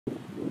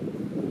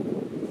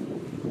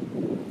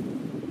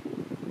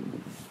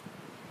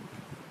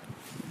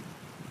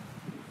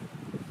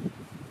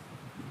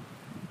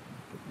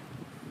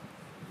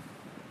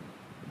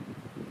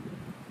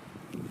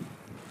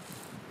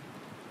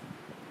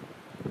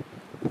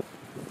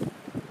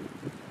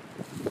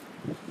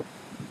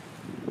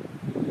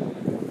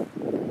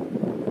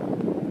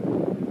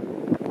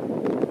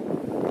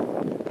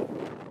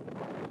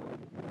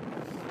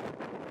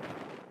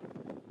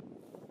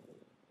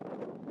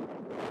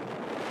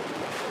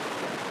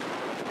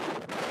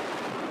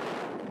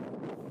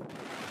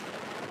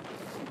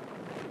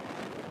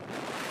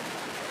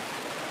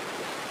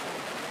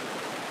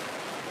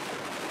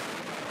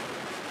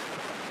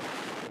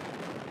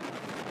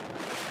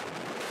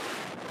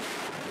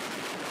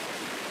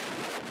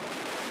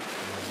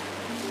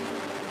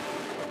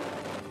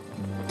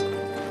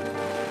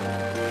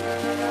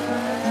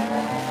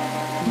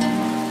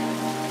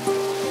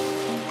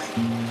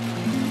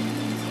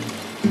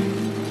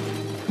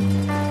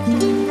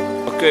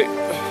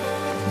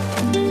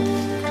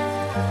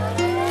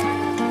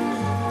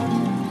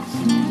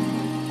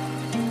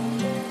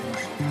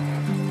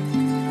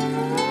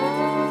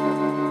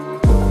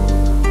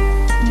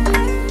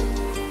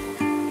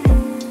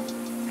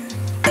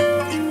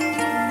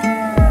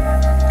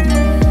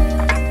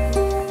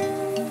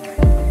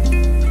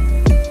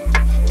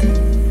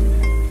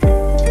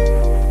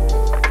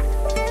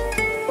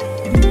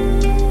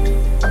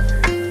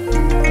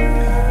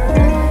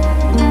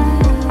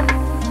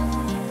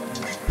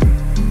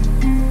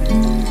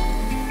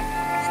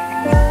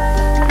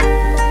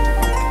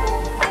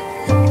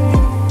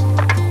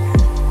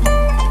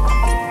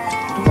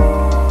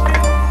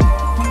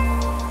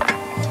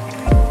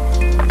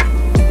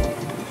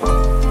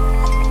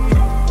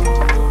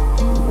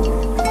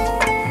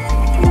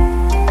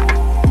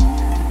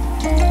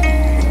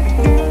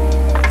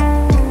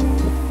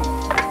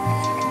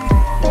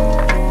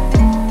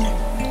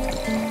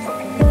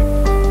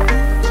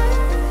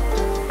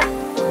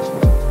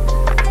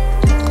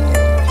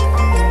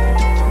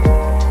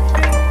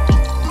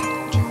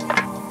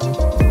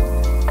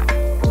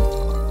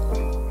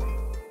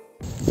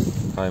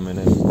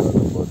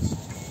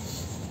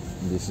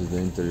This is the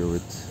interview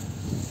with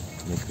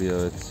NIK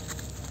RIJAVEC.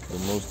 The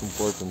most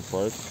important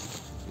part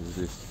is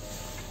this.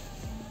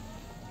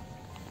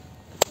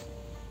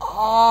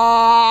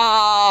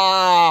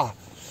 Ah!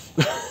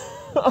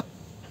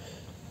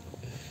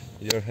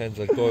 Your hands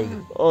are cold.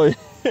 Oh yeah.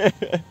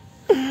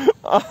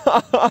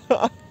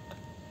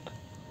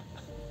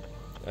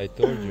 I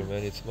told you,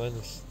 man, it's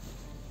minus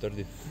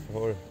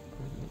 34.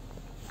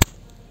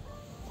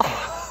 No, I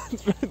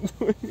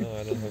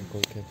don't have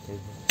cold camper.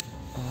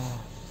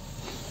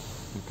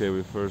 Okay,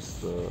 we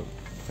first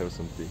have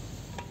some tea.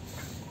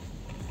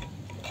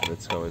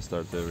 That's how I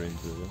start every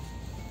interview.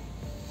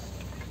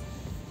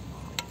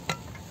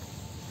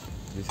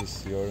 This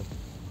is your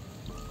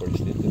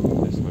first interview.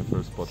 This is my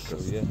first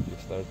podcast. So yeah, you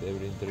start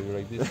every interview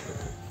like this.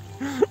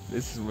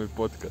 This is my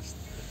podcast.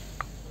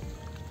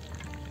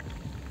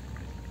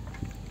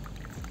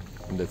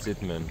 And that's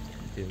it, man.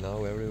 Till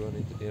now, every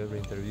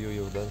interview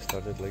you've done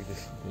started like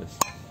this. Yes.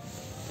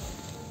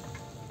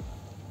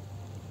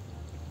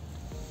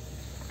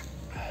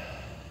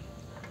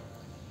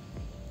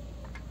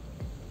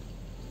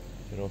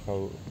 You know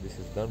how this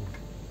is done?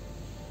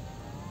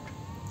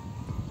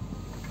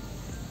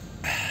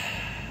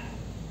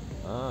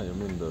 Ah, you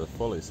mean the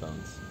Foley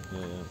sounds? Yeah,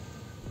 yeah.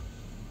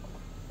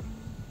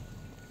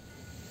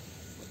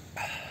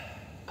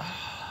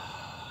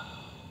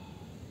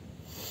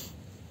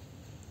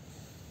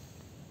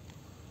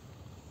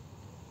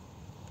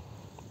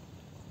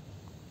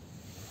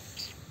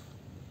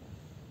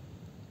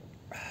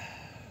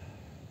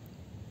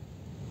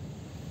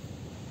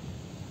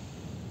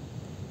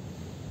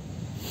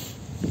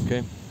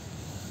 Okay.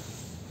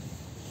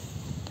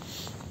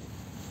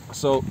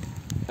 So,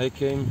 I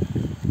came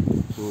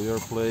to your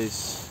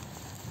place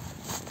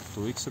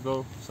 2 weeks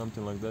ago,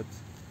 something like that,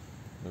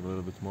 maybe a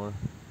little bit more,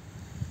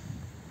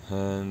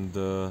 and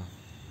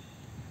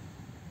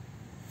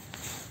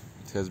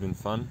it has been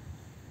fun.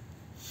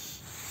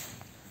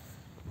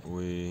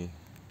 We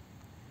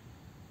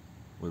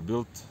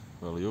built,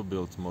 well, you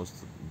built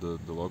most of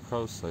the log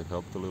house. I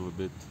helped a little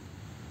bit.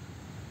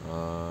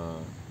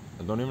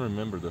 I don't even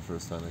remember the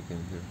first time I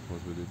came here,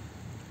 what we did.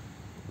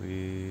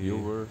 We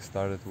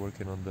started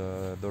working on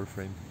the door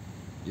frame.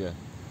 Yeah,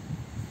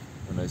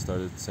 and I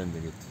started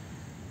sanding it.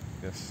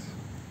 Yes.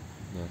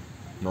 Yeah,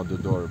 not the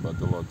door, but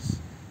the logs.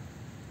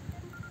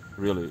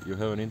 Really, you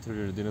have an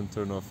interview, you didn't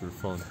turn off your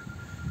phone.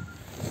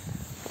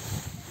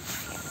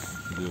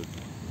 Dude.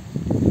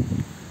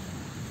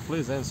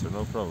 Please answer,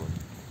 no problem.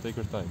 Take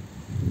your time.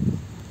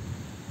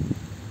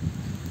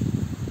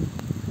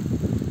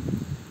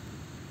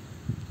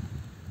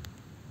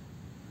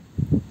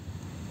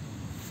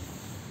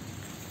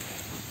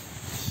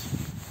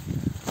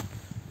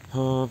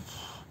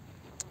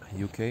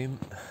 You came,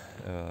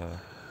 I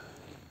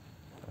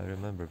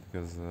remember,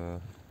 because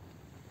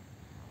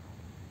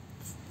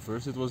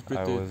First it was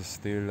pretty... I was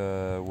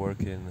still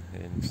working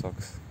in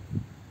socks,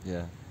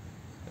 Yeah,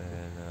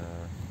 and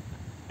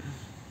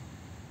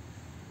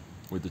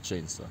with the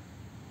chainsaw.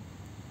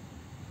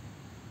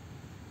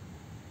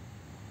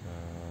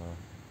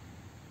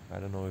 I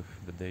don't know if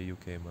the day you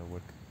came I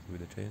worked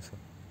with a chainsaw.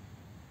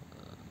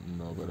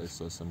 No, but I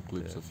saw some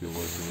clips Yeah, of you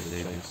working with the the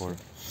day chainsaw. before.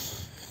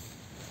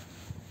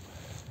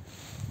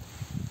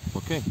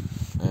 Okay,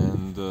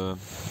 and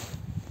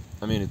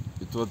I mean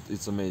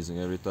it's amazing.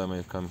 Every time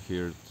I come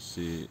here to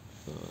see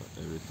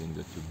everything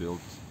that you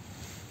built,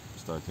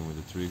 starting with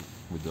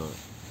the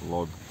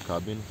log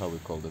cabin, how we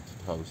call that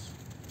house?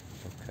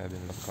 Log cabin,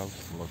 log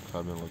house. Log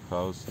cabin, log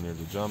house, near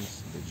the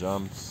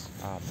jumps.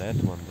 Ah, that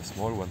one, the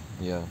small one.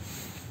 Yeah,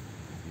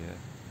 Yeah.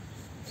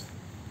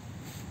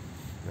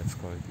 Let's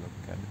call it log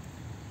cabin.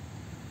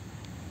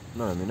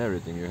 no, I mean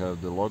everything. You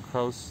have the log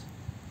house,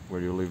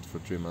 where you lived for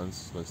 3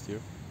 months last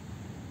year.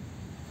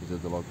 Is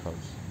that the log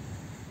house?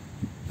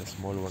 The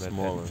small one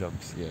Smaller. at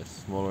jumps. Yes,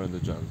 smaller in the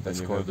jumps. Then Let's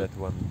you call have that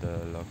one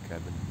the log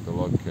cabin. the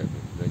log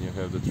cabin. Then you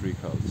have the tree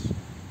house.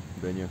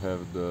 Then you have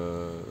the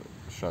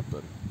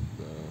shutter,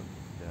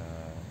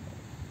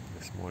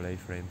 The small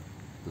A-frame.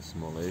 the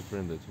small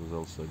apron that was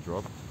also a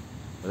drop.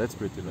 But that's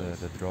pretty nice.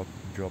 The drop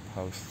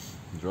house.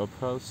 Drop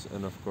house,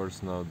 and of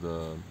course now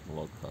the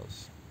log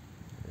house.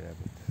 Yeah,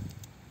 but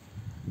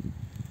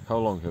How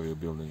long have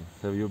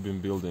you been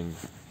building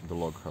the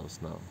log house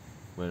now?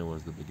 When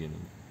was the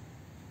beginning?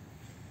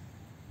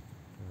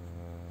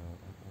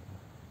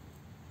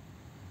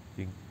 I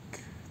think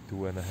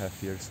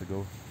 2.5 years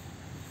ago,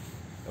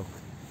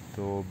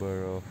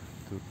 October of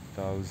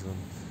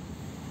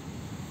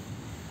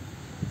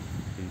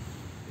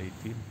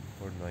 2018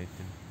 or 19.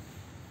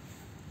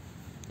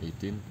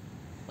 18?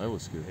 I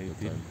was here at the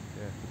 18, time.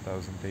 yeah,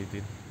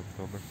 2018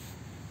 October.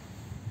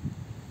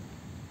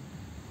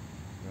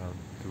 Around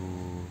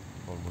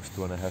almost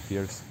 2.5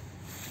 years.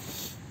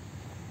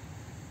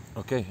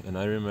 Okay, and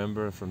I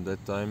remember from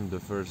that time the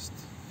first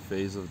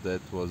phase of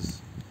that was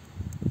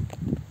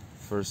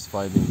first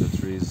finding the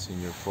trees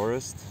in your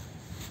forest,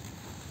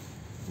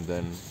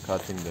 then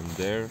cutting them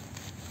there,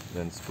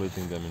 then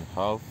splitting them in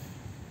half,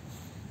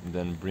 and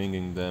then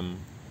bringing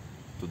them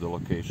to the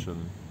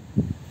location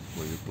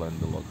where you planned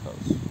the log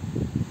house.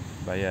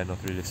 But yeah, not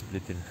really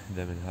splitting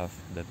them in half.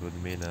 That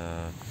would mean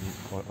the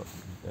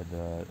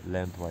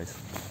lengthwise,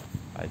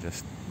 I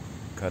just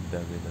cut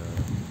them in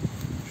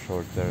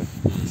shorter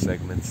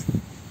segments.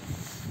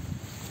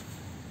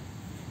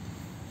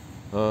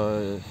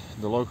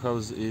 The log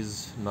house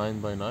is 9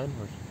 by 9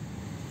 or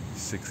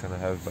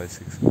 6.5 by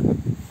 6.5.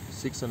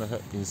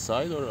 6.5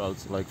 inside or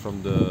outside, like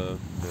from the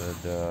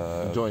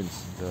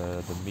joints?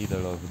 The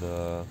middle of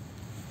the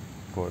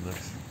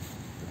corners,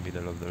 the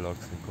middle of the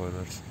logs and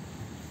corners.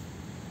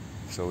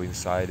 So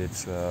inside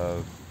it's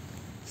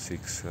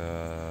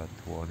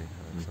 620 or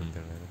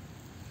something like that.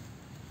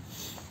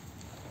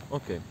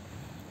 Okay,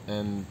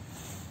 and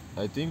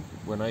I think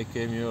when I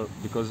came here,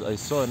 because I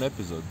saw an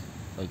episode,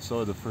 I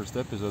saw the first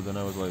episode and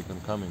I was like,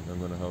 I'm coming, I'm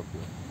gonna help you.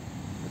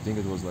 I think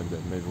it was like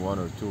that, maybe 1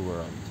 or 2 were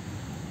out.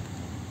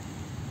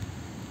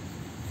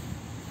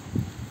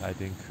 I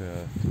think 2.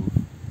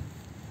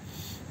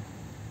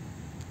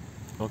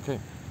 Okay.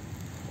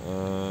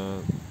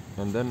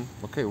 And then,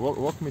 okay,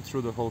 walk me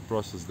through the whole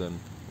process then.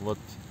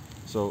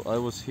 So I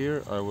was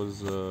here, I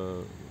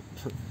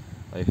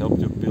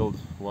helped you build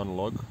 1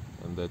 log,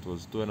 and that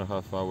was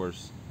 2.5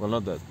 hours. Well,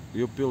 not that.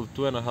 You peeled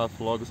 2.5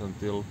 logs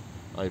until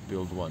I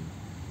peeled 1.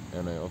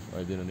 And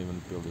I didn't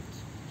even peel it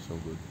so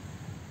good.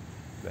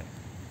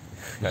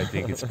 I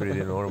think it's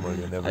pretty normal.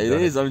 You never.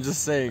 It is. I'm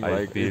just saying. I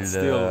like peeled, it's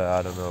still.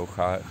 I don't know,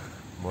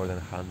 more than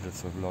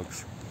hundreds of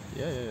logs.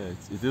 Yeah.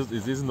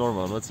 It is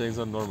normal. I'm not saying it's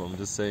not normal. I'm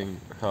just saying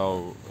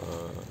how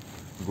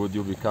good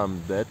you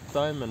become that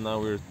time, and now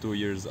we're 2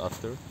 years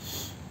after.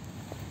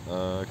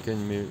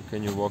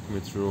 Can you walk me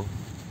through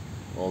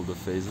all the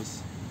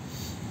phases?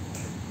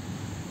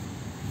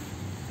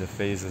 The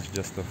phases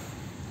just of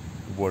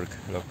work,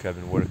 log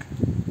cabin work.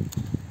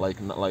 Like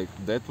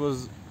that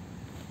was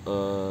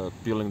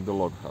peeling the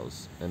log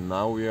house, and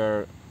now we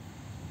are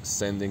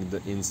sanding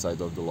the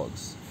inside of the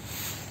logs.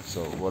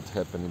 So what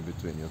happened in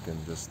between? You can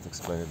just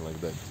explain it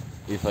like that.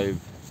 If I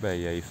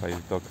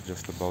talk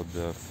just about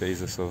the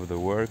phases of the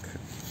work,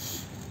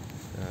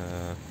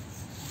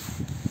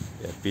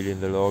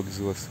 peeling the logs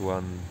was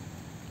one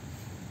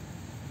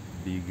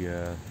big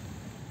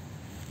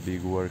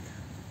work.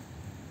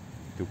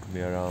 Took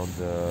me around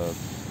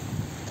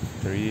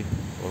 3,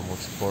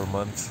 almost 4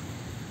 months.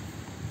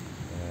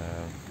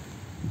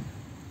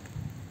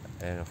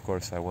 And of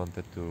course I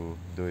wanted to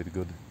do it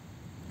good,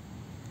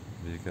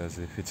 because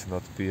if it's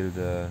not peeled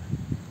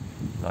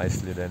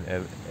nicely, then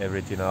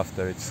everything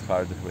after it's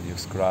hard. When you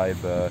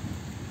scribe or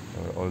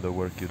all the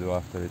work you do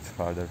after, it's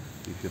harder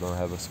if you don't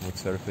have a smooth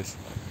surface.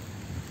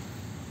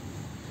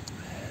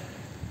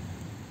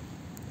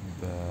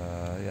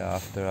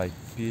 After I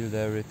peeled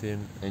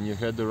everything. And you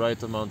had the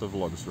right amount of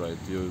logs, right?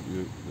 You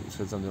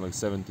said something like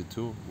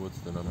 72. What's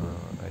the number?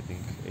 I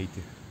think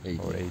 80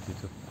 or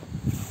 82.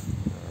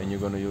 And you're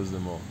gonna use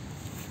them all?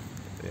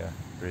 Yeah,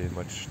 pretty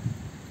much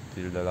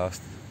till the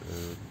last.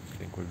 I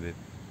think will be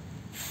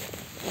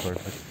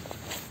perfect.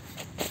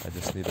 I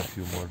just need a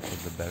few more for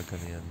the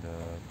balcony and the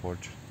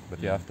porch.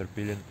 But yeah, after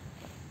peeling,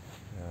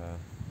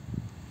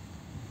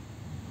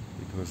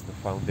 it was the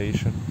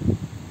foundation.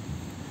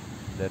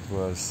 That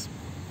was.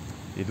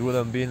 It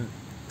wouldn't been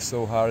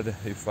so hard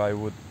if I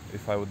would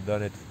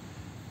done it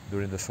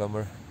during the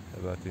summer,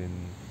 but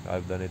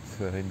I've done it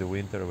in the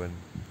winter when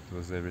it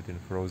was everything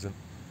frozen,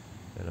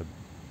 and I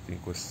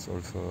think was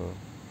also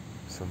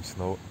some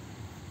snow,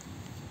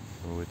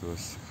 so it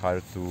was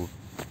hard to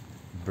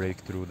break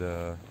through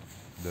the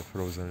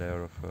frozen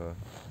layer of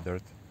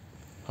dirt.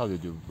 How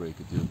did you break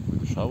it?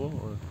 With a shovel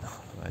or?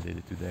 I did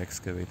it with the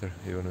excavator.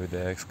 Even with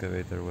the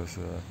excavator was.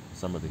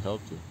 Somebody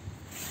helped you?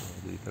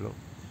 I did it alone.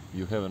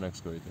 You have an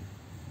excavator?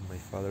 My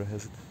father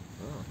has it.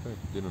 Oh, okay.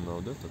 Didn't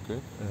know that.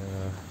 Okay.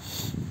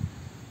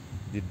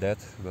 Did that,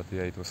 but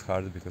yeah, it was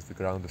hard because the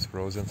ground was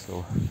frozen.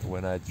 So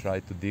when I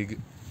tried to dig,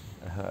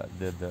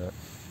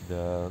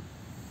 the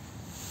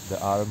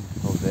arm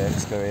of the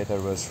excavator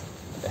was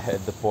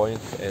at the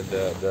point, and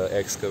the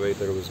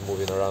excavator was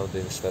moving around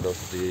instead of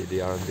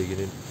the arm digging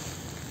in.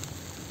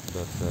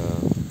 But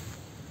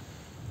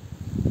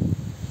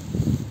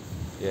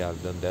yeah,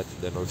 I've done that.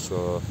 Then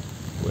also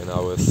when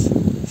I was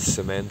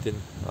cementing,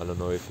 I don't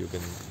know if you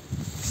can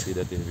see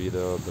that in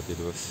video, but it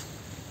was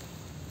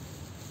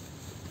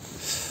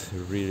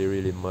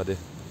really muddy.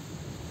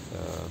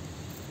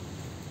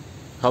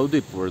 How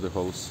deep were the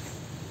holes,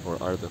 or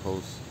are the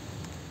holes?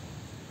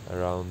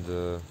 Around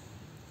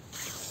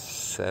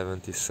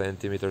 70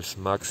 centimeters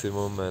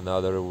maximum, and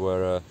other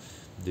were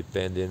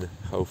depending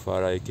how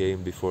far I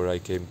came before I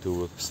came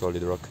to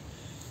solid rock.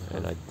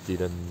 And I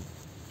didn't.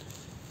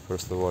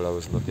 First of all, I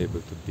was not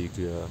able to dig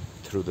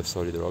through the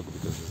solid rock,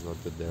 because it's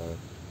not that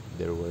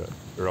there were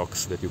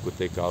rocks that you could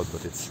take out,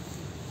 but it's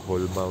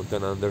whole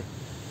mountain under.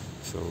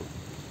 So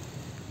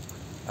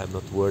I'm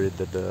not worried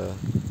that the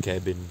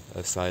cabin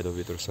side of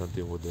it or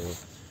something would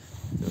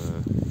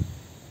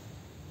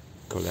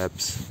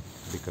collapse,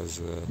 because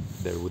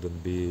there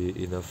wouldn't be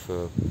enough.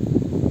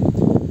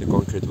 The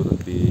concrete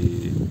wouldn't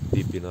be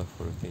deep enough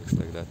for things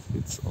like that.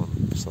 It's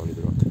on solid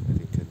rock. I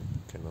think it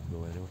cannot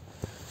go anywhere.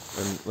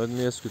 And let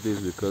me ask you this,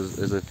 because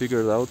as I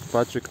figured out,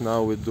 Patrick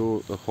now will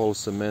do a whole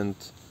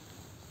cement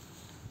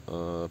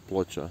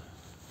plocha.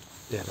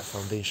 Yeah, the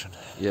foundation.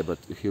 Yeah, but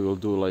he will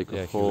do like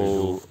Yeah, a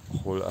whole,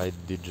 I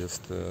did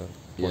just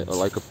yeah, points.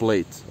 like a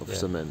plate of Yeah.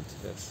 cement.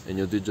 Yes. And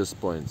you did just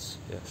points.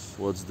 Yes.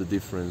 What's the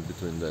difference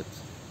between that?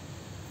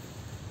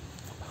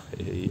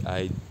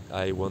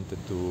 I wanted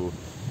to.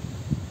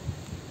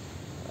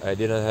 I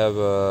didn't have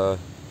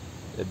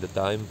at the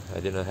time. I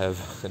didn't have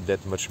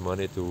that much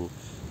money to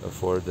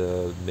afford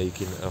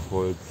making a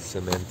whole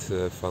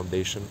cement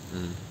foundation,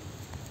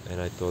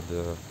 and I thought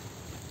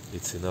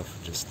it's enough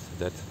just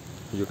that.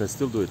 You can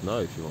still do it now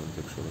if you want,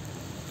 actually.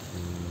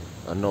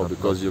 No, Not-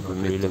 because not- you not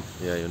can need really,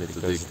 to. Yeah, you need to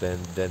dig. because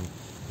then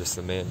the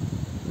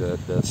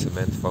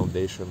cement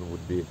foundation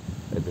would be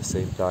at the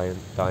same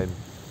time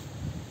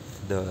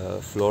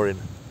the flooring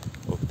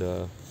of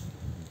the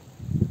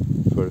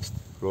first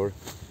floor,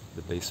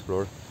 the base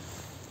floor.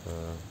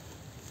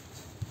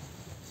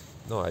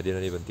 No, I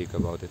didn't even think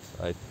about it.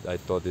 I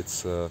thought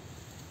it's a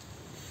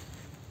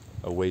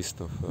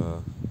waste of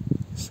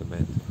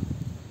cement.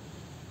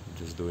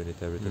 Just doing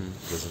it, everything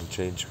doesn't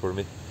change for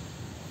me.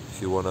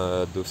 If you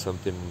wanna do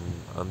something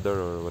under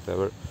or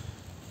whatever,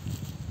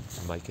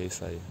 in my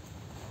case I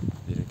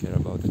didn't care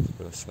about it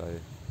because I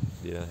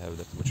didn't have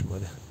that much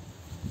money.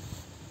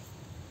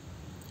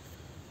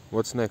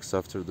 What's next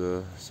after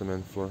the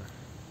cement floor?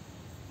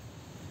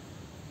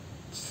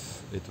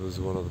 It was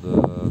one of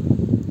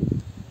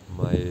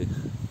my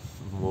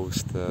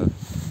most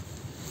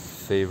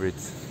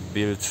favorite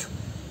builds,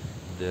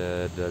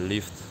 the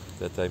lift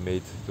that I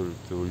made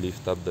to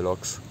lift up the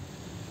logs.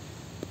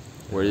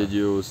 Where did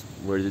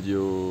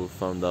you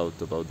found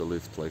out about the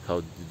lift? Like,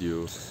 how did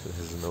you?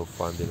 There's no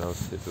finding out.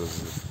 It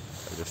was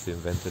I just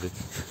invented it.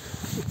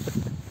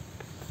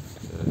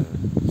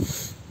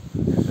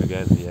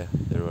 Again, yeah,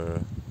 there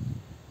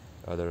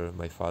were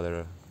my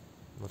father.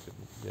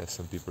 Yeah,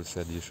 some people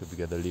said you should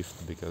get a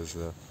lift because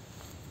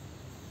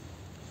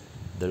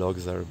the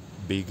logs are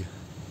big,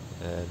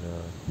 and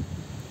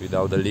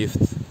without a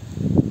lift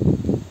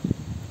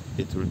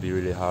it will be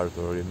really hard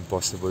or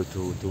impossible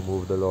to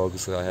move the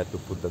logs. I had to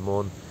put them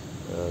on,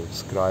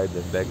 scribe,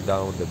 then back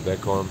down, then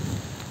back on.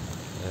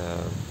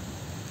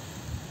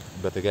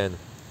 But again,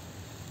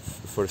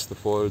 first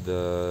of all,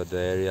 the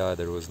area,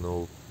 there was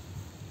no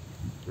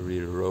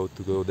real road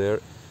to go there,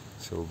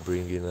 so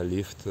bringing a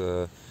lift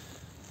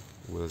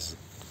was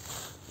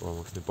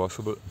almost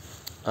impossible.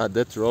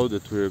 That road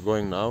that we're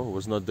going now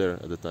was not there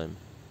at the time.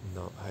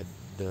 No,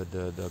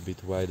 the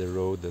bit wider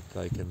road that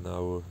I can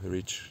now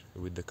reach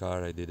with the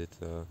car, I did it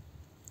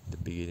the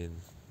beginning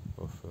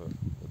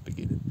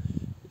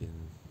in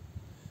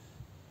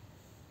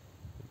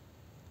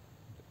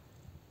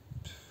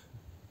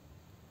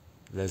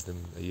less than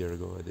a year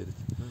ago. I did it.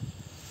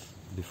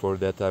 Before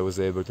that, I was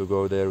able to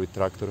go there with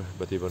tractor,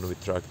 but even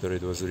with tractor,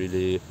 it was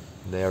really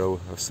narrow.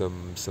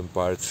 Some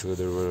parts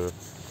there were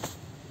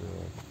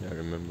I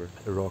remember.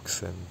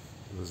 rocks, and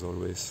it was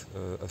always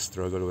a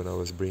struggle when I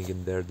was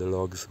bringing there the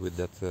logs with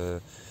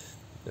that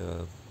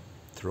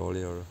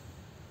trolley, or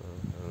I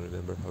don't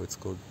remember how it's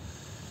called.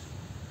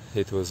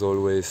 It was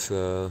always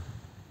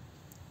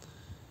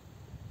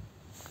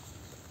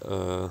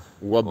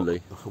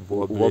Wobbly.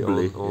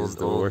 Wobbly is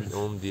the word.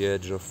 on the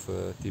edge of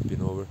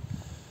tipping over.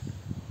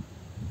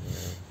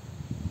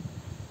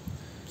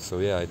 So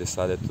yeah, I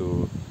decided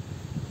to.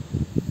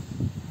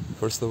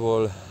 First of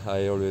all,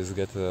 I always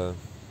get.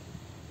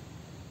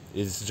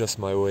 It's just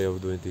my way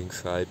of doing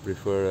things. I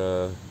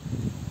prefer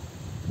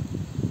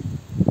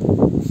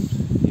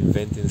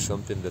inventing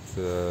something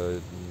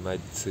that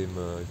might seem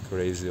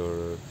crazy,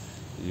 or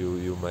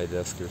you might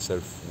ask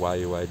yourself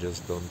why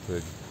just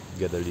don't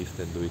get a lift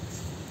and do it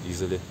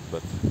easily.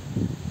 But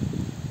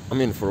I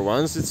mean, for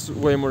once, it's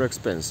way more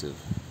expensive.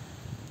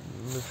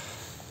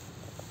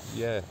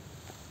 Yeah,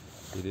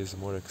 it is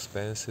more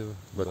expensive.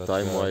 But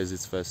time-wise,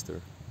 it's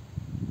faster.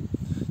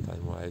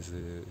 Time-wise,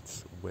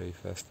 it's way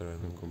faster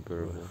and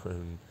Incomparable.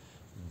 And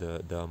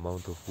the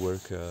amount of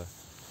work,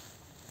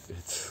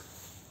 it's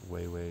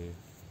way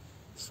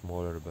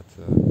smaller. But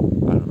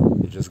I don't know.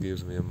 It just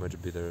gives me a much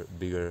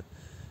bigger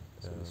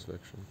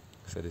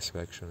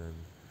satisfaction and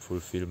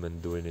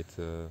fulfillment doing it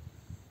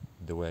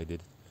the way I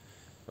did.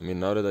 I mean,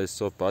 now that I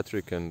saw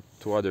Patrick and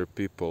two other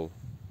people,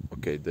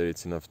 okay, there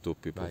it's enough, two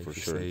people for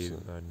sure. If you say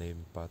our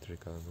name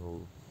Patrick, I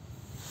know.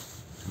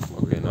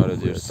 Okay, now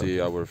that you see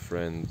our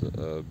friend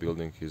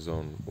building his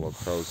own log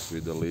house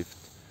with a lift,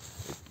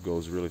 it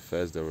goes really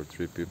fast. There were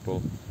 3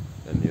 people,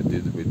 and you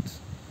did with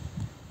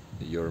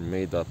your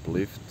made-up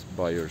lift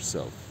by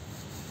yourself.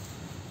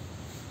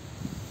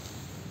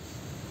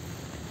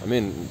 I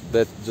mean,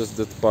 that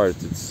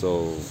part, it's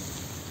so.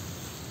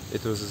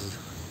 It was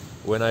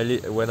when I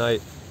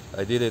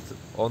did it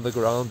on the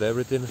ground,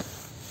 everything,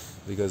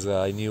 because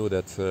I knew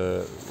that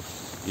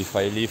if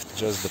I lift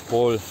just the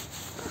pole,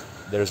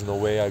 there's no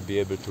way I'll be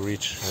able to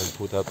reach and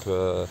put up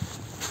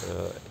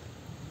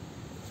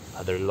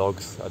other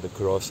logs at the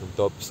cross on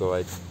top. So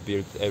I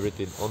built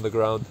everything on the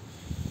ground,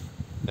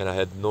 and I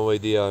had no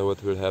idea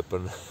what will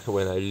happen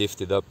when I lift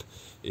it up.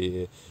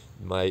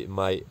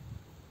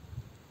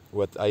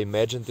 what I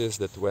imagined is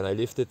that when I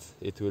lift it,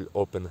 it will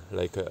open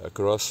like a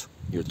cross.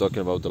 You're talking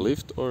about the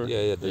lift, or?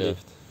 Yeah, the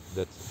lift.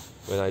 That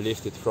when I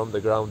lift it from the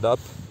ground up,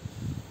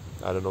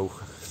 I don't know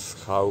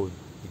how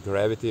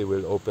gravity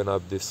will open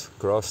up this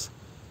cross,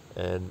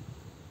 and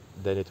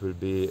then it will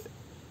be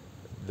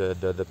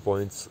the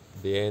points,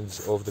 the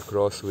ends of the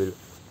cross will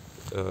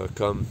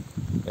come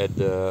at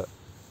the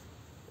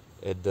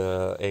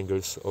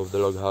angles of the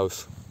log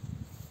house.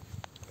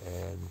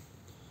 And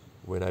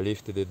when I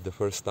lifted it the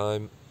first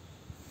time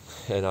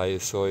and I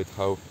saw it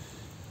how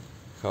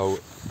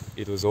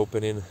it was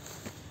opening,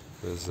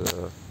 it was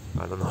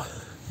I don't know,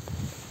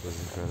 it was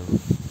incredible.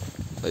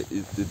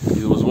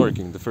 It was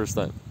working the first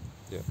time.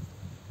 Yeah,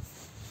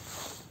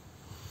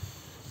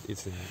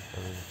 it's in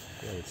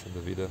it's in the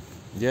video.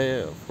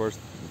 Yeah, of course,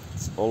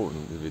 it's all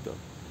in the video.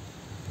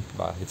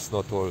 But it's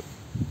not all.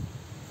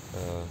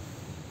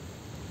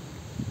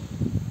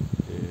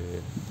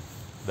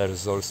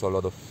 There's also a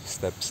lot of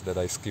steps that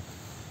I skip.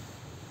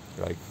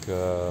 Like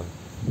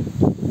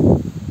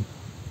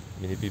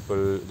many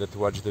people that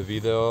watch the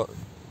video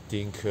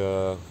think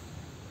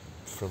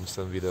from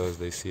some videos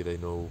they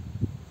know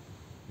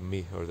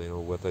me or they know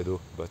what I do,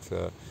 but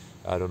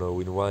I don't know.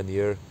 In 1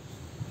 year,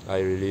 I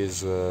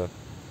release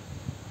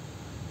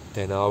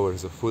 10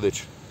 hours of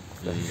footage.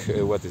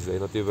 Like, what is it?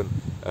 Not even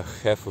a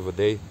half of a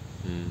day.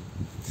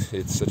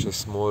 It's such a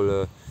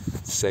small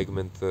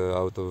segment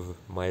out of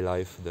my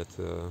life that.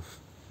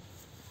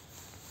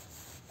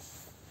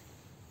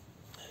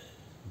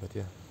 But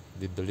yeah,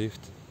 did the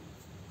lift.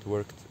 It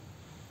worked.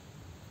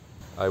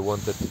 I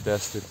wanted to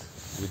test it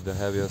with the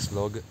heaviest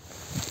log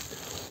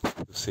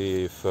to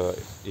see if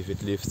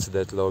it lifts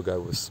that log.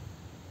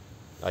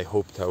 I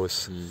hoped I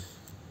was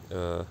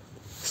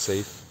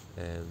safe,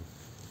 and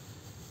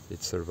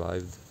it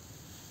survived.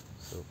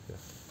 So yeah,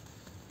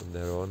 from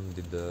there on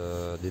did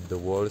the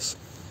walls,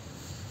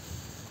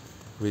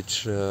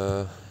 which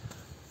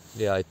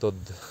yeah, I thought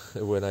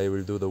when I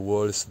will do the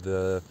walls,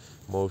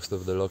 most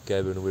of the log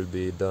cabin will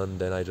be done.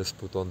 Then I just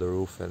put on the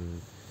roof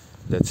and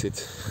that's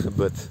it.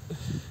 But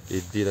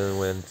it didn't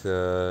went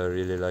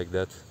really like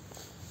that.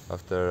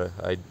 After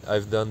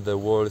I've done the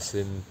walls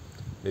in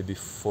maybe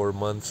 4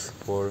 months,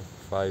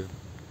 5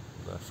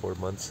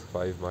 months,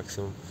 5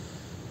 maximum,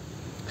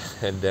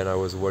 and then I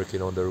was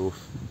working on the roof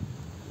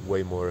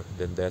way more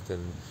than that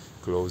and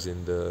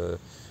closing the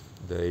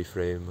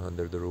A-frame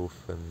under the roof,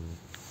 and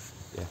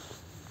yeah,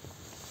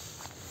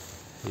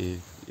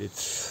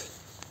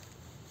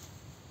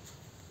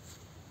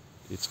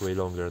 it's way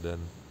longer than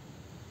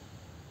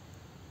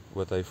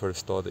what I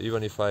first thought.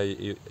 Even if I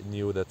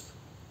knew that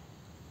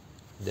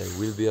there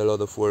will be a lot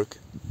of work,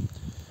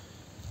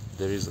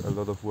 there is a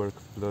lot of work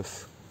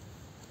plus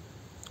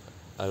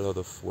a lot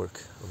of work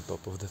on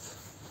top of that.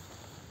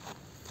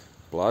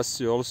 Plus,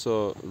 you're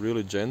also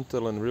really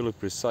gentle and really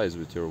precise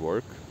with your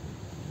work.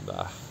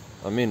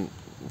 I mean,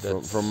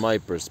 from my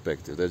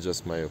perspective, that's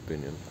just my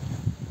opinion.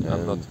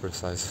 I'm not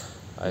precise.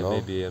 I No?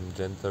 maybe am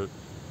gentle,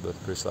 but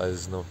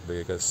precise no,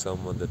 because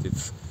someone that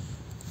it's.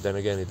 Then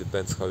again, it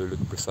depends how you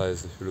look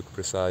precise. If you look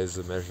precise,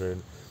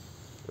 measuring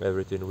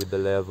everything with the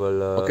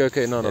level,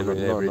 Okay, no,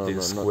 everything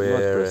not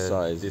square,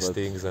 precise, and these but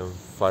things. I'm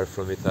far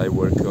from it. I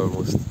work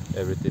almost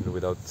everything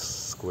without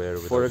square.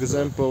 for without,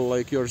 example,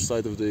 like your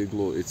side of the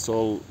igloo, it's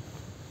all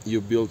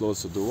you built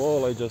also the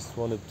wall. I just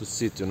wanted to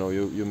sit,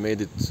 you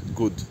made it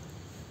good.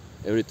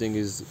 Everything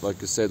is, like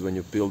you said, when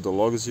you peeled the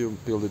logs, you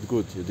peeled it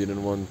good. You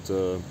didn't want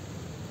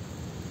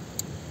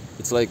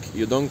it's like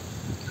you don't,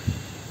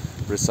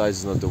 precise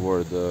is not the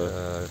word,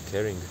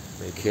 caring,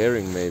 maybe.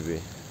 caring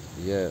maybe,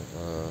 yeah,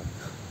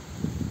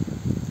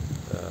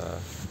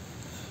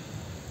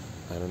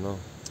 I don't know.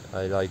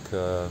 I like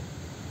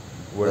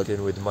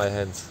working with my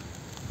hands.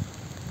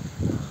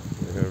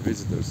 We have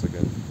visitors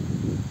again.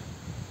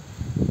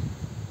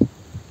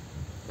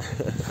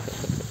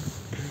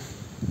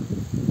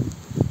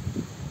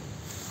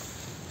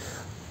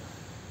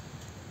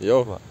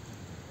 Jo,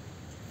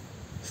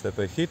 Ste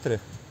pa hitri?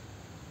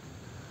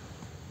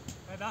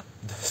 Da,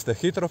 Ste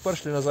hitro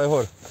prišli nazaj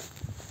gor?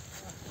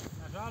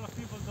 nažalost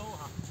ni bolj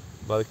dolga.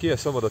 Ma kje,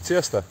 samo do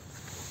ceste?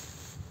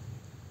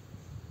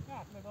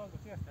 Ja, tle dol do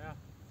ceste, ja.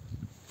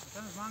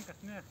 Tam zmanjka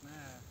sneh, ne.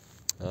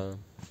 a,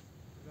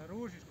 Za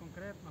Ružiš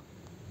konkretno.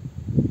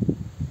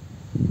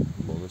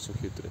 bome so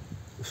hitri.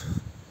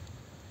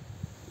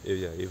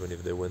 Yeah, even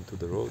if they went to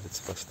the road, it's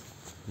fast.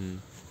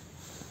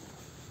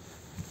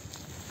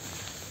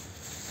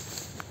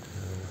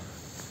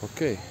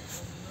 Okay.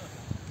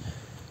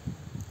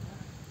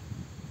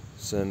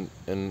 So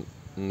and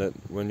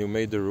when you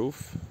made the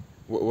roof,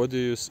 what do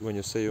you when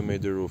you say you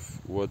made the roof?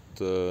 What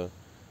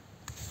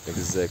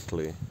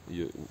exactly?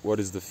 What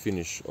is the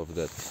finish of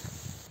that?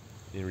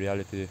 In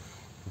reality,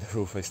 the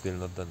roof is still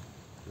not done,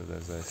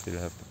 because I still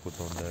have to put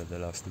on the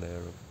last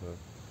layer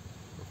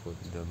of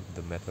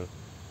the metal.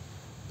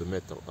 The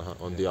metal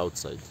on Yeah. the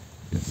outside.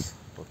 Yes.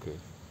 Okay.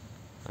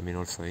 I mean,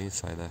 also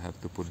inside I have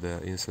to put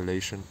the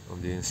insulation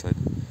on the inside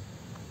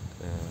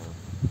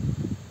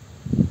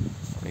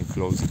and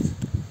close it.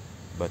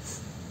 But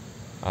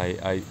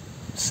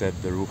said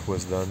the roof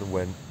was done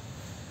when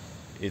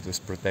it was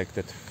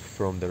protected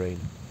from the rain.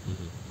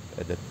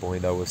 At that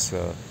point I was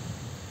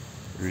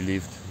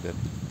relieved that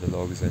the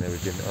logs and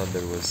everything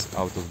under was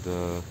out of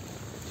the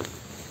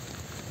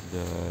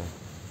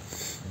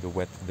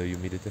wet, the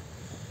humidity.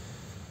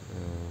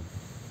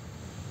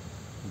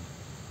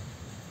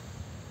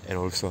 And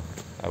also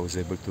I was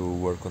able to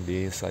work on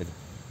the inside.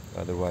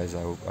 Otherwise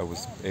I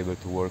was able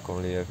to work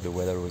only if the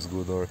weather was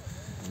good or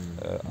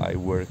I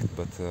worked,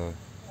 but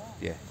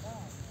yeah,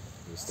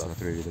 it's not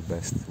really the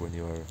best when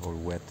you are all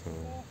wet,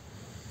 or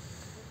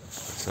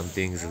some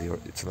things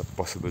it's not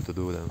possible to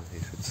do them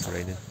if it's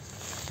raining.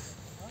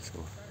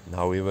 So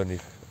now even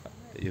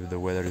if the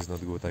weather is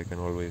not good, I can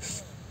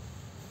always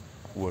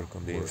work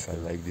on the inside.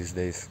 Like these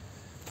days,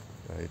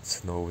 it's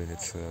snowing,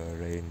 it's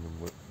rain,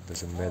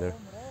 doesn't matter.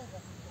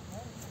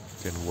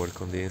 You can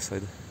work on the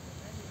inside.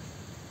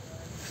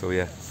 So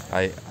yeah,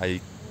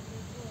 I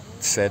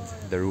said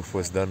the roof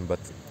was done, but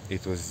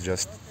it was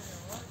just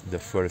the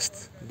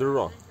first. The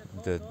raw.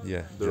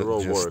 Raw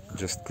work.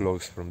 Just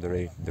close from the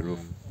rain. The roof,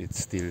 it's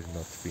still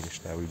not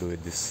finished. I will do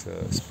it this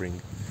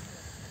spring.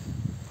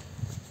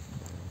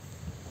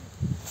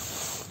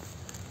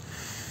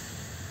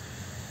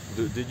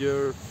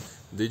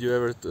 Did you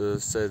ever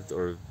said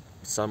or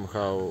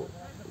somehow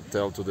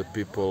tell to the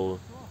people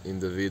in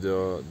the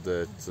video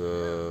that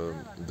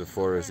the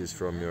forest is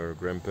from your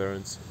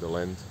grandparents, the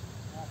land?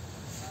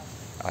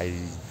 I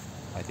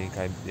think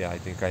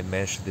I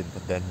mentioned it,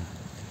 but then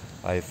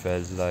I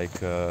felt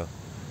like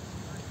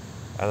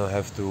I don't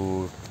have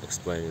to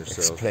explain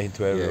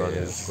to everyone.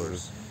 Yeah, of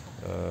course.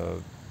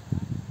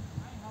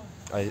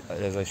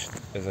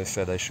 As I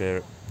said, I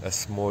share a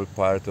small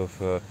part of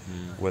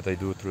what I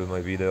do through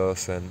my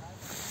videos, and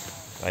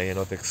I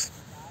cannot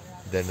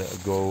then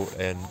go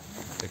and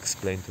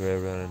explain to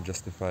everyone and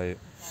justify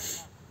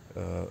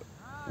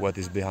what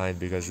is behind,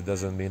 because it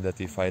doesn't mean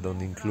that if I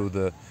don't include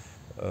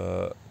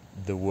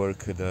the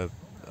work, the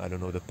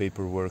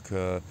paperwork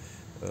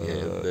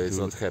it's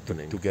not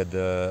happening. To get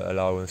the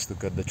allowance to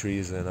cut the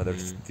trees and other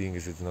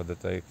things. It's not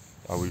that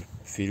I will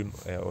film,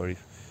 or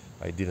if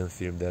I didn't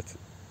film that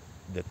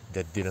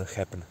didn't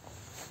happen,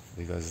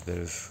 because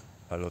there's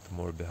a lot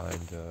more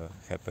behind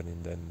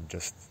happening than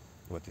just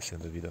what is in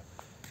the video.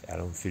 I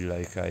don't feel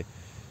like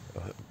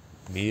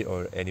me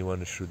or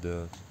anyone should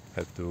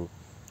have to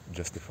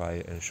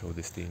justify and show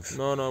these things.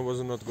 No, I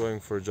was not going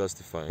for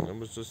justifying. I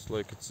was just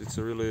like, it's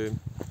a really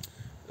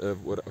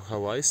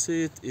how I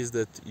see it is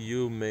that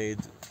you made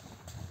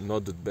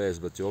not the best,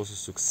 but you also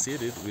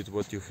succeeded with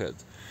what you had,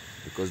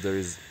 because there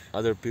is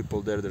other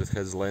people there that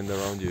has land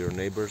around you, your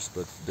neighbors,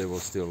 but they will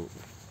still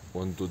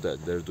won't do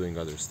that. They're doing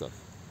other stuff.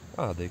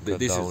 They cut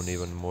down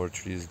even more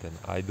trees than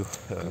I do.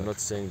 I'm not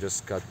saying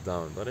just cut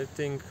down, but I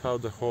think how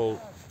the whole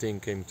thing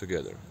came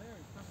together.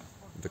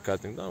 The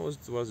cutting down was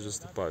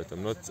just a part.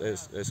 I'm not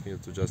asking you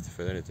to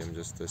justify anything. I'm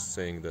just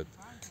saying that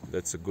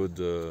that's a good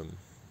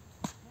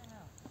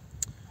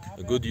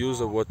use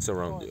of what's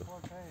around you.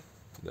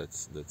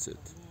 That's it.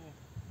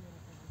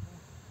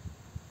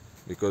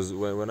 Because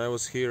when I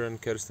was here and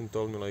Kerstin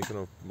told me, like,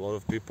 a lot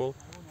of people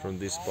from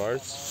these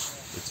parts,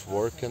 it's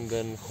work and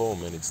then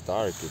home, and it's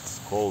dark, it's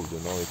cold,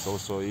 it's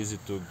also easy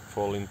to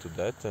fall into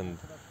that and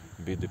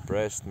be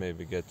depressed,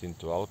 maybe get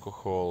into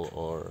alcohol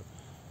or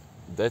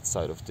that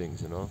side of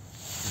things,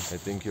 I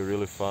think you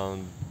really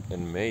found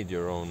and made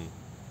your own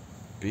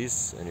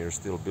peace, and you're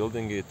still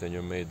building it, and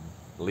you made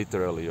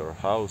literally your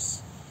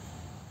house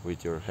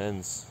with your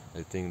hands.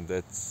 I think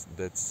that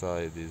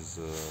side is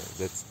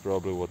that's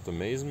probably what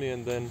amazed me.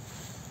 And then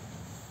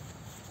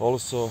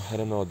also, I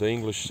don't know, the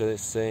English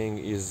saying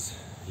is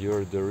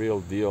you're the real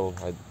deal.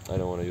 I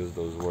don't want to use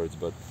those words,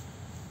 but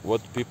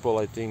what people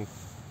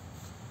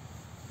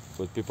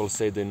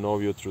say they know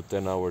you through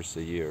 10 hours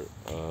a year.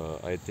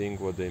 I think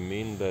what they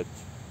mean that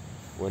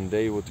when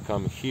they would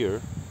come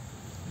here,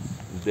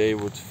 they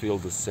would feel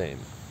the same.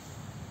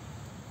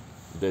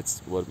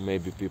 That's what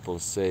maybe people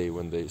say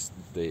when they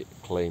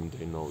claim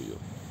they know you.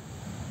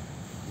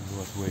 In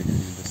what way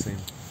feel the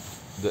same?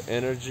 The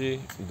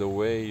energy, the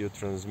way you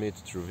transmit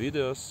through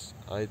videos,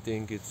 I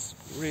think it's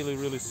really,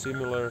 really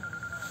similar.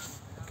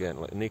 Again,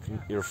 like Nick,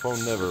 your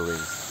phone never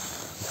rings.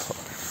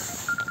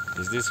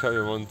 Is this how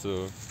you want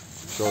to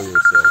show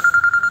yourself?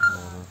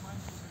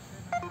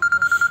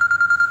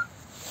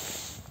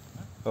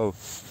 Oh.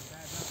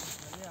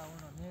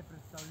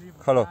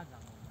 Hello.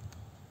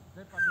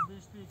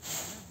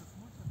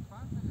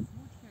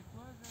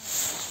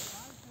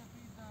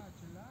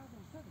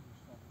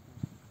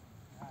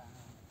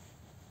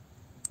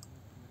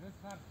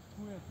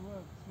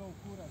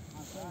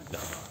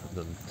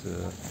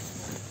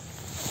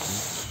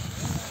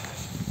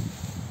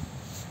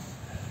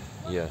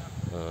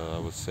 I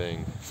was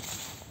saying,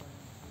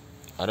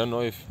 I don't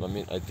know if,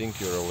 I think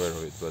you're aware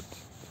of it, but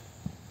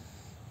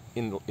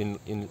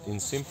in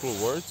simple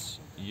words,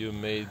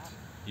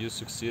 you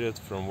succeeded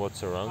from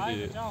what's around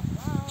you.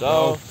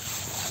 Ciao!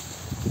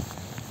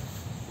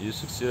 You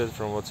succeeded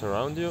from what's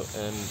around you,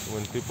 and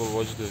when people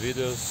watch the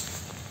videos,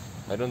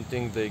 I don't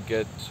think they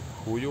get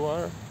who you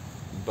are,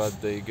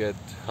 but they get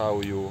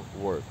how you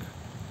work.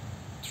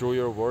 Through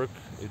your work,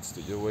 it's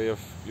the way of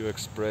you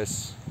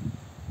express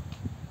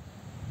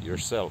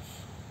yourself,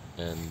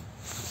 and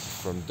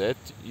from that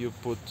you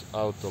put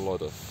out a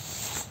lot of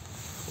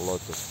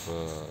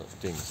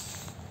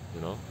things,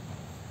 you know.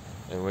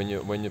 And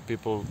when you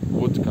people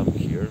would come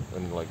here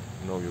and like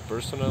know you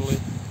personally,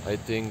 I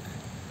think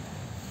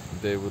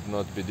they would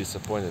not be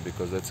disappointed,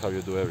 because that's how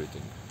you do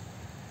everything.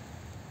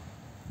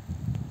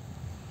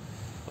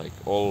 Like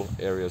all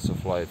areas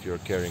of life, you're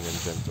caring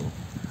and gentle.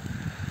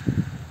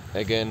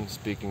 Again,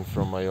 speaking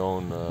from my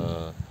own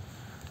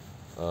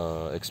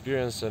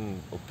experience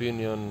and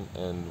opinion,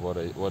 and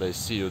what I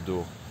see you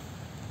do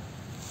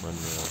when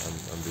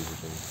I'm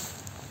visiting.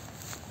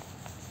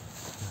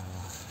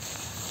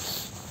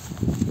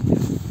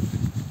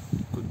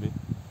 Could be.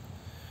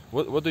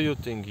 What do you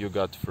think you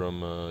got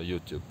from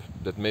YouTube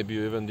that maybe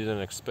you even didn't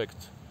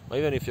expect?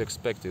 Even if you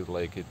expected,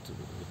 like it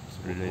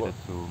Related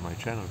to my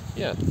channel.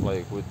 Yeah,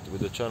 like with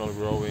the channel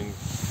growing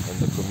and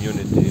the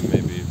community,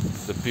 maybe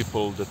the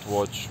people that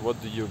watch. What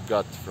do you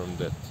got from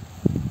that?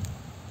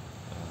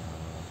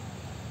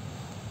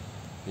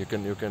 You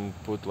can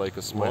put like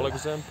a small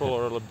example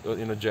or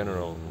in a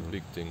general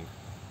big thing.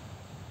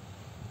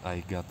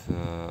 I got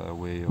a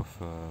way of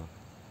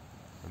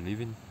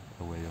living,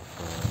 a way of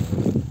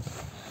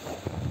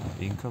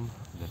income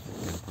that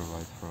I can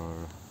provide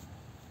for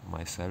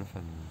myself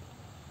and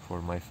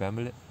for my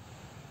family.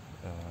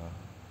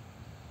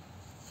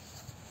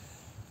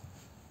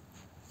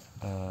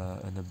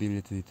 An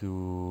ability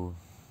to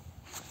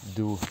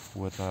do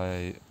what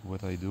I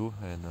do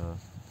and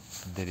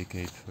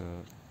dedicate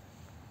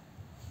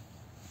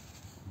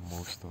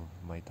most of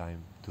my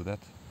time to that.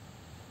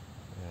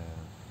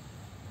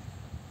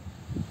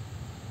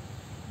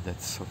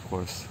 That's of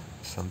course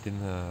something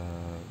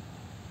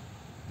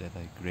that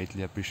I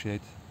greatly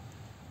appreciate,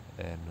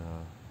 and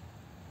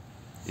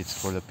it's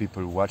for the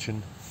people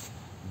watching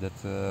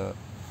that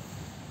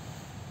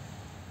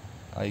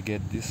I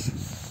get this,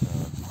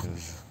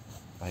 because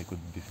I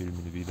could be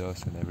filming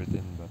videos and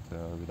everything, but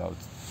without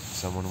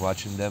someone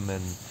watching them,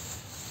 and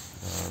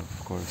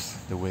of course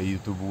the way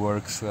YouTube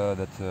works,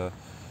 that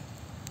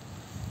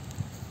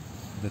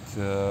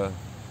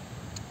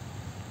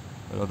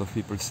a lot of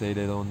people say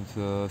they don't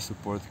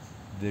support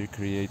their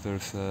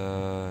creators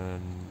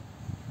and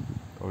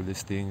all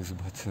these things,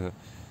 but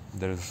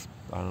there's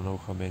I don't know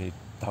how many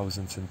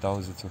thousands and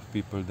thousands of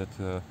people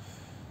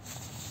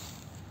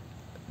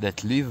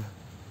that live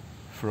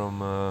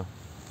from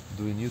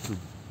doing YouTube.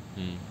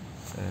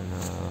 And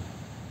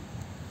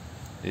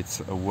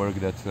it's a work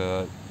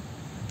that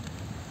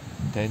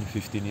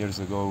 10-15 years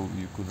ago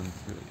you couldn't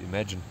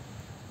imagine.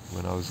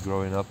 When I was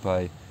growing up,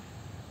 I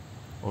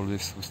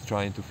always was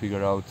trying to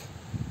figure out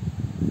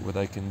what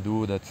I can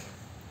do that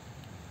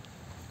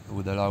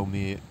would allow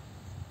me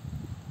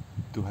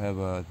to have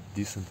a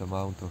decent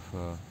amount of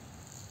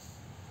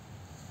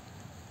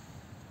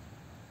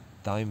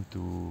time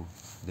to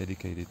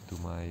dedicate it to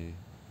my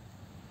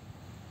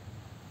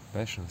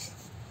passions.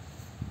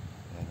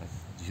 And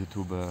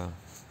YouTube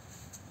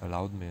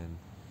allowed me, and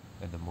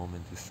at the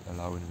moment is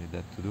allowing me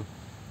that to do.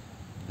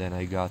 Then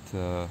I got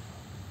through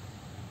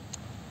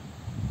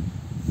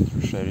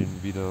sharing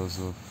videos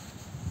of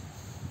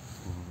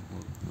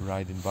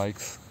riding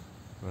bikes.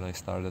 When I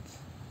started,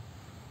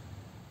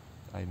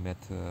 I met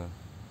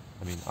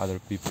other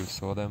people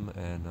saw them,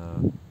 and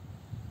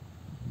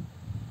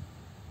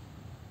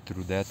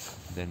through that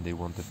then they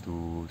wanted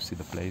to see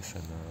the place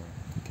and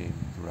came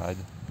to ride,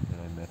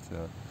 and I met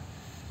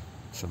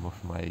some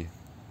of my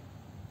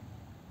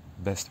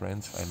best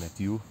friends. I met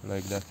you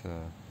like that.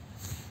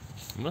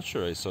 I'm not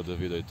sure I saw the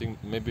video. I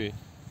think maybe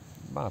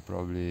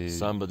probably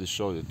somebody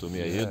showed it to me.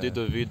 Yeah. You did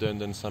a video and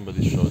then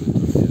somebody showed it to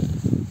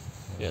me.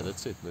 Yeah,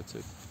 that's it.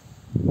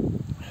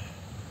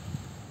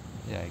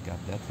 Yeah, I got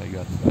that. I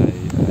got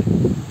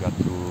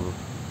to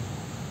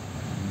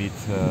meet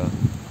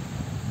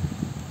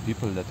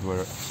people that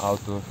were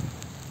out of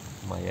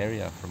my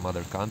area, from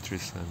other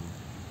countries, and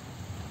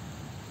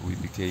we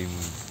became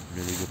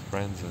really good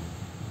friends. And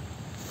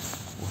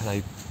when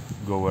I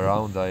go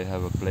around, I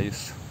have a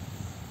place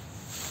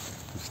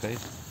to stay,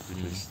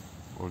 which is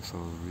also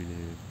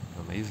really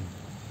amazing.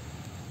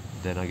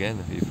 Then again,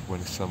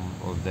 when some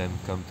of them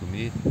come to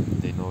me,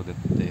 they know that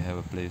they have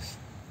a place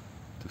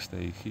to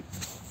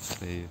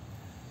stay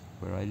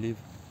where I live.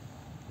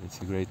 It's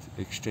a great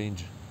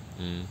exchange.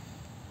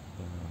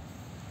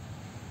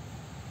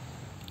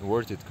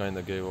 Worth It kind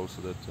of gave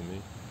also that to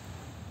me,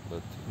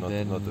 but not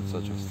at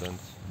such extent.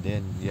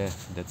 Then yeah,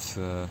 that's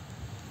I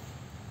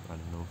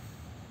don't know,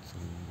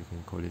 you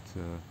can call it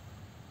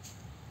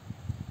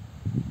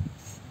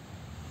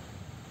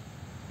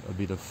a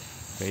bit of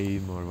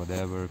fame or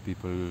whatever.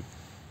 People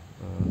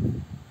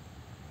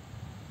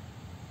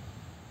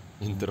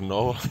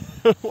Internal.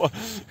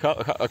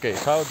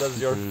 How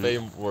does your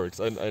fame works?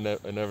 I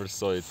never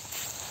saw it.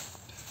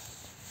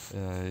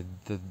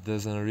 That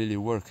doesn't really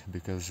work,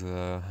 because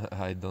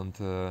I don't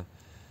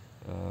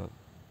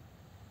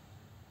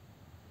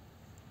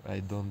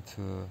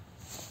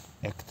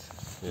act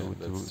Yeah,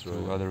 that's to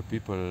right. other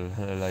people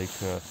like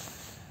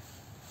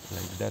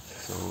that.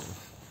 So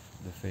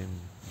the fame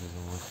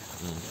doesn't work.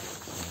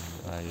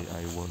 And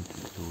I want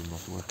it to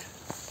not work.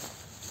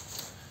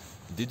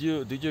 Did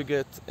you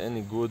get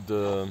any good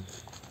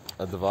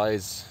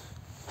advice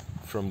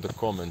from the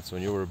comments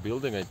when you were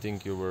building? I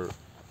think you were.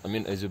 I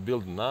mean, as you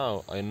build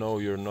now, I know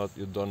you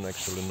don't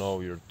actually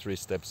know you're 3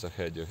 steps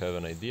ahead. You have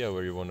an idea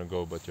where you want to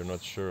go, but you're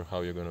not sure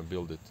how you're gonna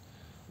build it.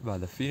 Well,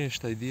 the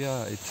finished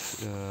idea, it's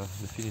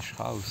the finished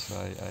house.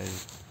 I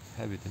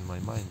have it in my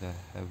mind. I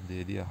have the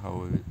idea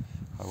how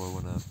I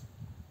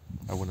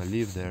wanna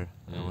live there.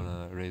 I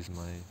wanna raise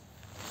my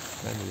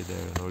family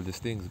there and all these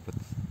things. But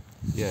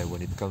yeah,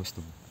 when it comes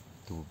to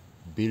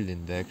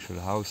building the actual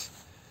house,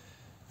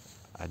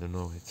 I don't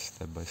know. It's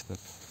step by step.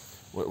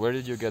 Where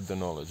did you get the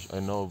knowledge? I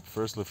know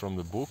firstly from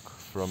the book,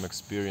 from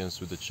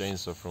experience with the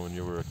chainsaw from when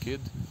you were a kid,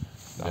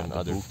 and The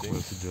other book things.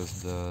 was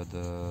just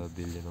the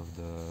building of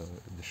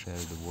the shell,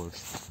 the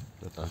walls.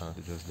 That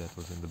was just that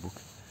was in the book.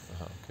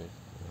 Okay.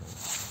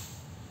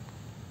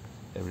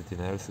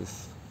 Everything else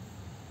is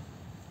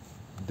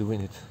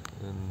doing it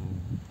and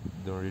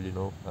don't really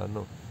know. I don't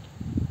know.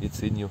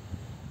 It's in you.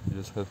 You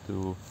just have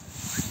to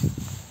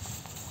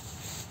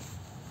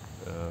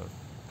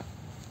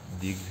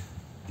dig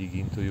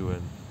into you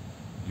and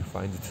you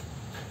find it.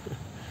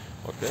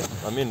 Okay.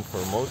 I mean,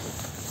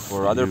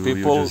 for other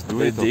people, you just do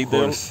they it. dig Of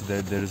their. course,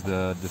 there's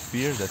the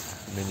fear that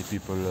many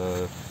people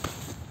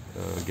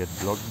get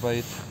blocked by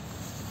it.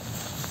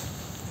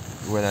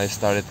 When I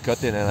started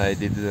cutting and I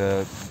did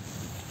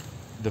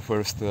the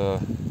first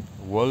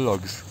wall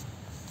logs,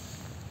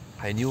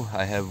 I knew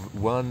I have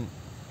one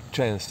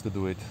chance to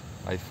do it.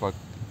 I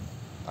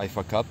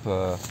fuck up,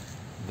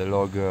 the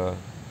log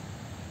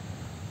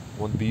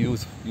won't be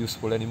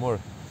useful anymore.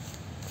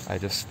 I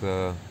just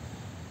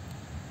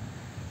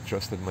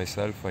trusted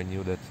myself. I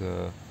knew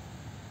that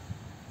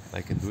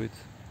I can do it.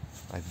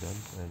 I've done,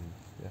 and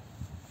yeah.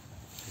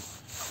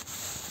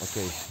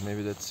 Okay,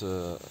 maybe that's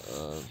a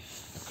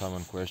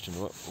common question.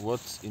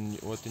 What in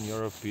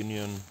your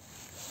opinion,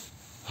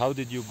 how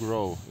did you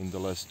grow in the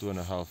last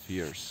 2.5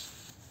 years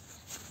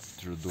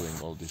through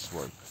doing all this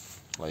work?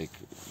 Like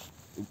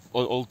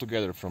all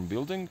together, from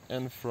building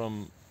and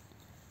from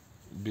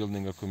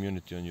building a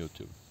community on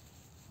YouTube.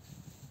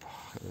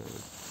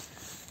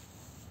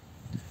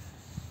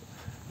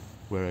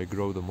 Where I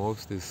grow the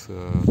most is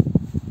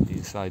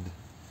inside.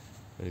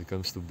 When it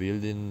comes to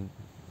building,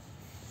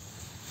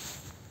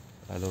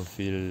 I don't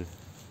feel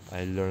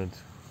I learned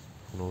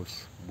who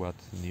knows what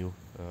new.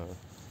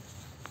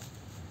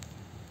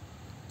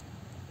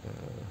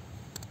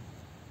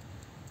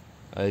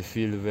 I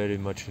feel very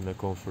much in a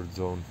comfort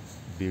zone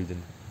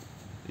building.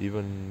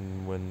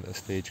 Even when a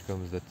stage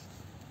comes that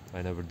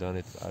I never done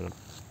it,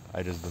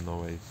 I just don't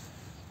know.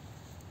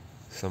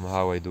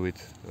 Somehow I do it.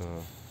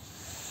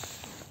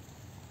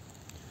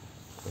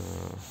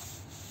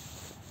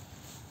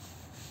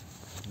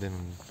 Then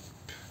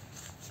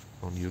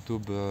on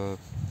YouTube,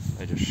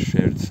 I just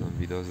shared some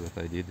videos that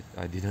I did.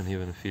 I didn't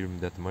even film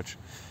that much,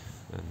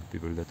 and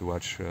people that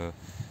watch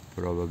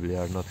probably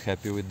are not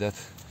happy with that,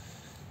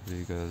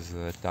 because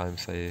at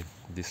times I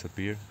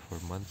disappear for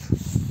months.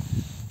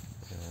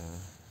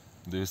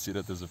 Do you see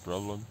that as a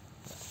problem?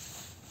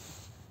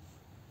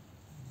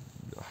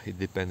 It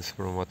depends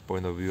from what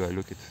point of view I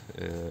look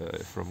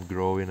at. From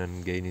growing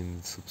and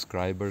gaining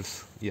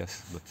subscribers,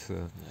 yes, but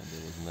Yeah,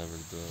 that was never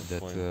the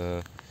point.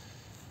 that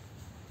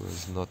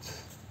was not.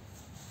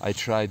 I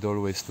tried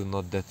always to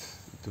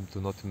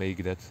not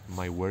make that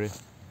my worry.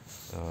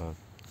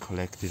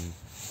 Collecting,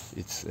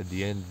 it's at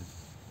the end.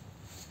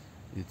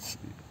 It's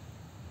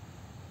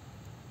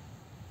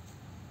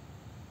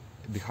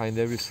behind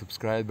every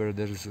subscriber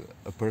there's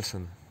a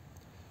person,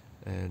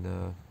 and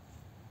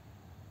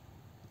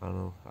I don't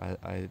know.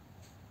 I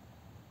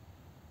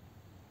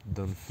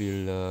don't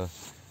feel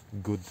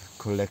good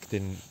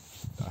collecting,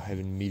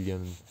 having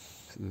million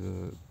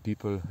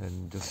people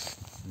and just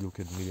look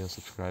at million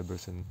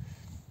subscribers, and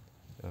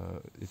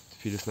it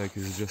feels like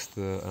it's just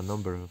a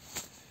number.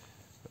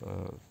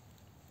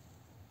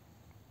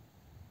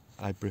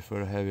 I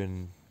prefer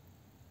having,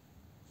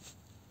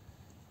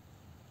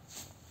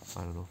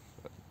 I don't know,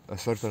 a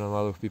certain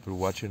amount of people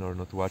watching or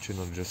not watching,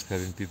 or just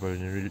having people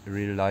in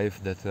real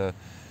life that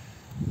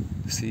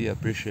see,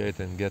 appreciate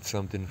and get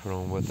something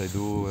from what I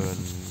do,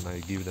 and I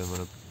give them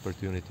an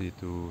opportunity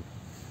to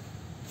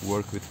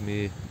work with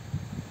me.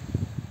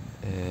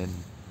 And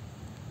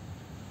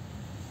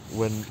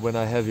when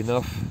I have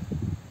enough,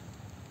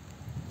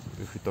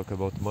 if we talk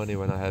about money,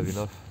 when I have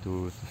enough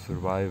to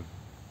survive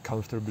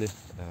comfortably,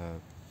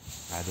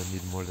 I don't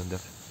need more than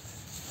that.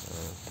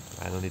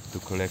 I don't need to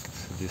collect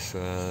these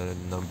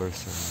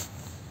numbers and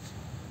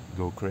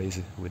go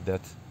crazy with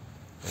that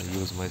and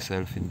use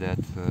myself in that,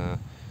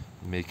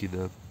 make it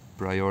a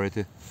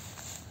priority.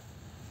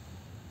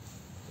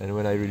 And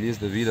when I release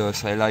the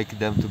videos, I like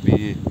them to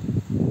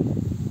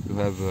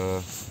have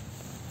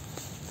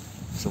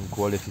some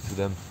quality to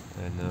them,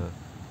 and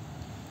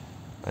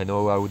I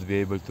know I would be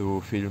able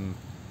to film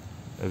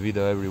a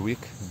video every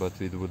week, but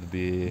it would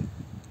be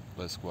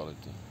Less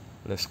quality.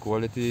 Less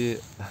quality,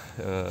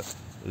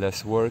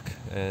 less work,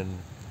 and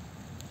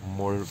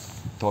more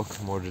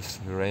talk, more just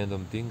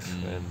random things,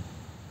 and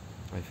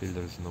I feel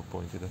there's no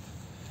point in that.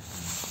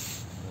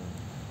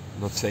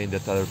 Not saying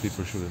that other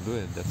people shouldn't do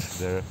it. That's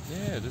their.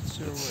 Yeah, that's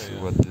your That's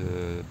way. what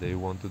they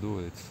want to do.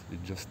 It's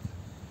just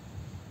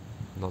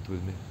not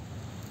with me.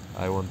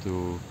 I want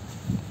to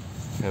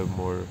have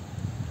more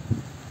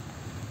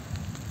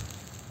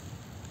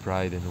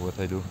pride in what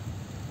I do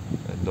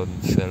and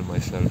don't sell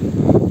myself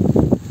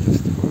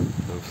just for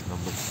those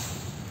numbers.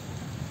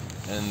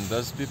 And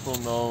does people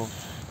know,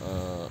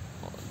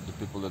 the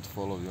people that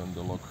follow you on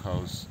the Lock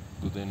House,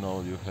 do they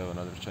know you have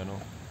another channel?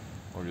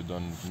 Or you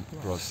don't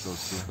cross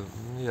those two?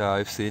 Yeah,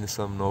 I've seen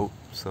some know,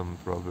 some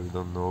probably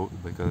don't know,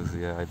 because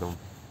I don't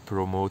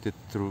promote it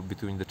through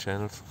between the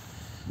channels.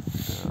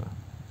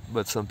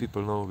 But some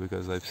people know,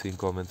 because I've seen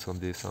comments on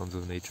the Sounds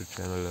of Nature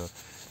channel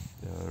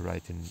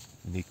writing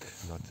Nick,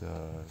 not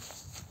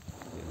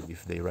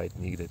if they write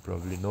Nick, they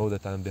probably know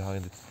that I'm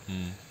behind it.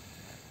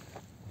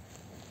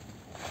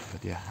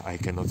 But yeah, I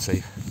cannot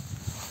say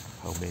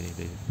how many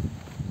they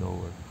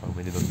know or how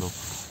many don't know.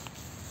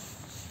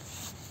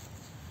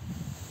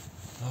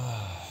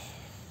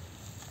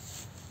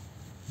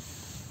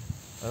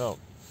 I know.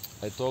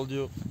 I told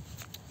you,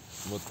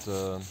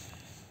 but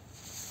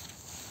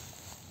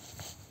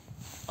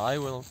I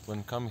will,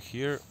 when come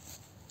here,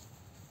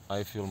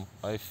 I feel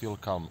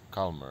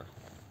calmer.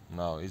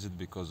 Now, is it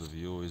because of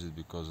you? Is it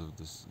because of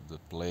the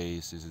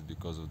place? Is it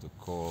because of the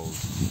cold?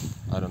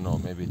 I don't know.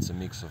 Maybe it's a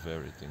mix of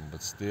everything.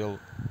 But still,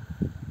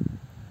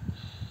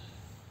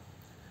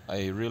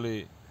 I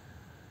really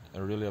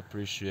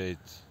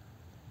appreciate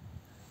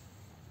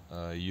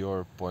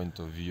your point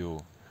of view,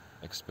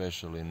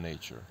 especially in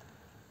nature.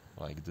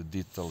 Like the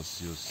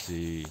details you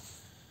see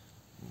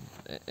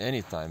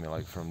anytime,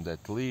 like from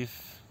that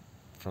leaf,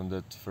 from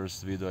that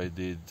first video I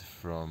did,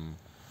 from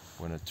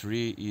when a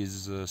tree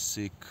is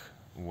sick,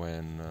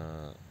 when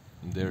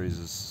there is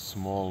a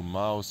small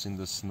mouse in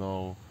the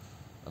snow.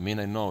 I mean,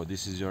 I know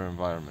this is your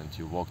environment,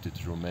 you walked it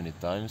through many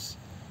times.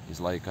 It's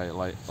like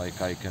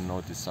I can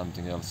notice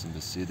something else in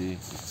the city.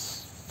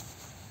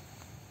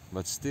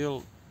 But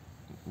still,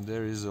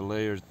 there is a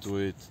layer to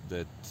it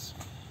that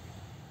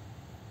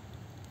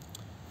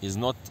is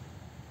not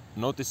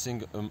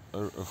noticing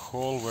a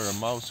hole where a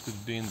mouse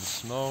could be in the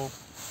snow.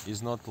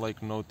 Is not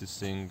like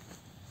noticing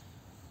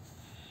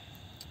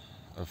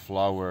a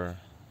flower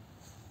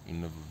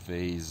in a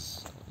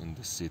vase in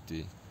the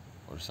city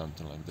or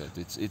something like that.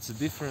 It's a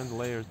different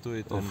layer to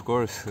it. Of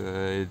course,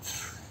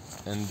 it's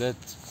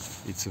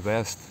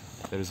vast.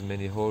 There's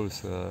many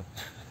holes.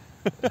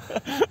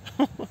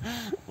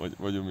 What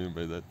do you mean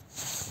by that?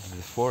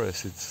 The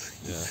forest, it's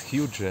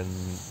huge, and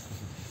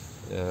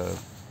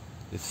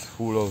it's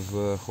full of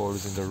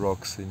holes in the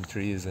rocks, in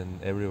trees,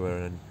 and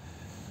everywhere. And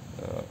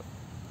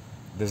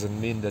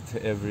doesn't mean that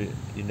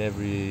in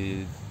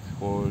every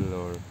hole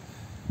or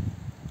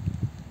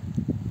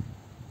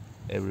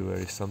everywhere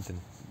is something.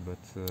 But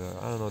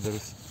I don't know.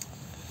 There's.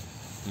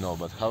 No,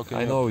 but how can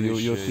I you know you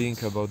appreciate...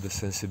 think about the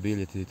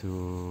sensibility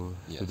to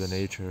the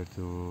nature,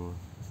 to.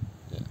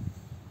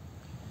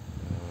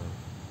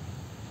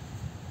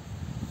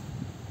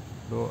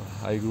 No,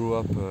 I grew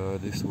up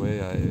this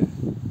way. I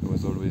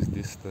was always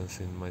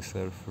distancing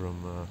myself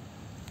from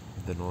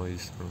the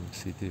noise, from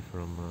city,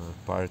 from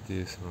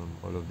parties, from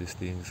all of these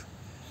things,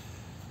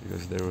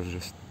 because there was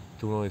just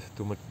too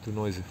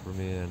noisy for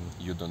me. And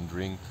you don't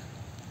drink?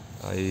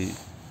 I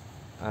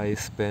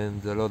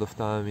spend a lot of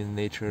time in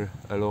nature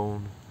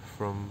alone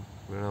from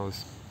when I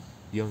was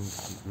young,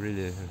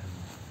 really,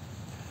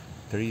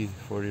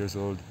 3-4 years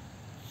old.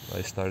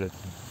 I started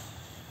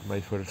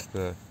my first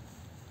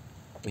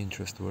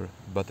interest were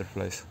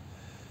butterflies,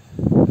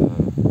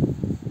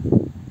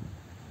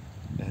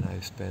 and I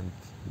spent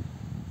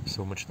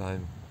so much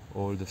time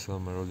all the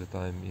summer, all the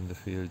time in the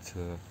fields,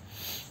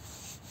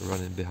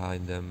 running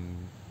behind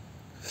them,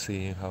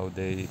 seeing how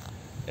they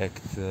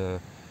act,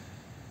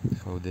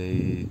 how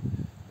they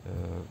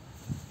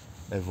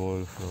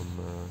evolve from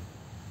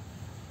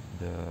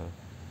the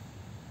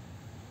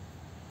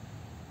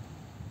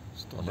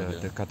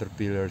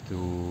caterpillar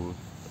to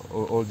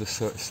all the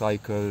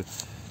cycle,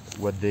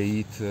 what they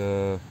eat,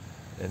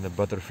 and the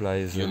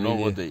butterflies. You know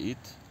what they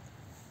eat?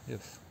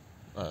 Yes.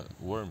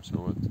 Worms or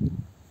what?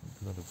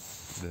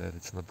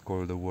 It's not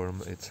called a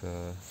worm. It's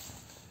a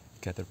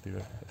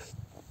caterpillar.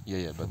 Yes.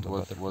 Yeah. But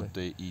what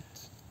they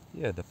eat?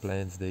 Yeah, the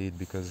plants they eat,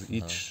 because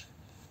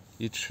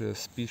each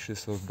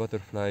species of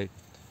butterfly,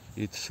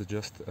 it's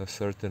just a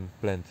certain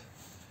plant.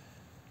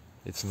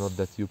 It's not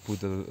that you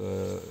put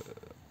a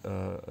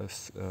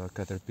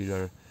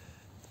caterpillar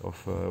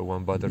of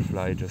one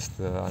butterfly just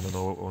I don't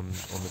know on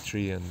a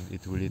tree, and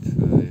it will eat.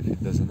 If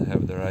it doesn't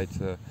have the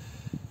right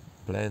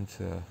plant,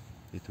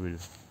 it will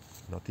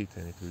not eat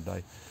and it will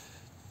die.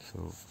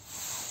 So,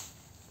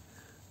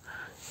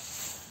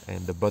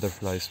 and the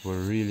butterflies were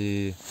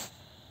really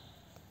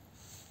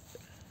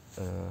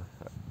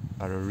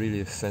are a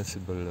really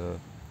sensible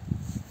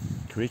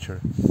creature.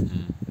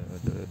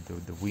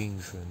 The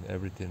wings and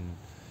everything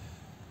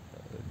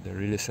they're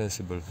really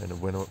sensible.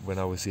 And when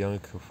I was young,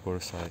 of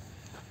course, I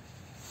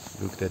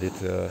looked at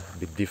it a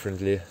bit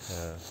differently.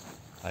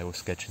 I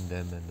was catching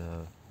them,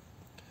 and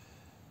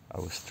I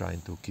was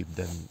trying to keep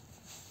them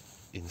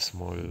in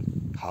small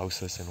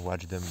houses and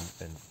watch them.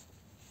 And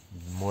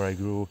the more I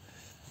grew,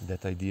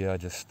 that idea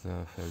just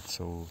felt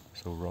so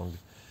wrong.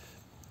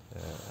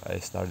 I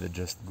started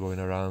just going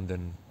around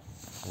and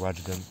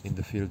watch them in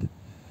the field,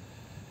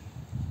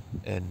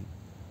 and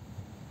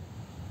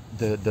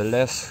the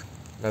less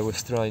I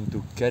was trying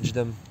to catch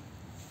them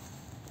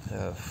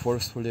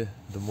forcefully,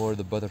 the more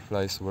the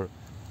butterflies were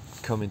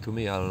coming to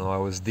me. I don't know, I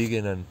was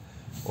digging, and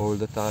all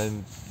the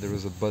time there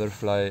was a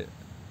butterfly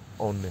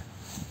on me.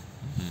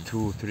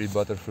 2, 3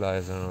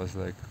 butterflies, and I was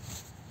like,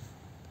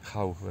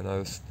 how? When I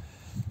was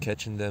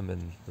catching them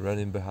and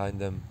running behind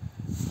them,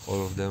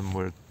 all of them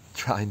were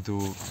trying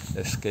to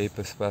escape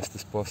as fast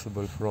as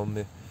possible from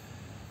me.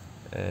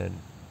 And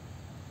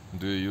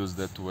do you use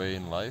that way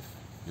in life?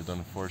 You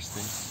don't force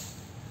things?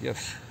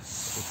 yes,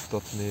 it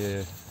taught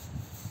me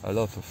a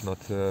lot of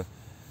not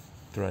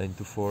trying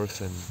to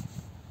force and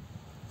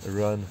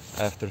run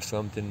after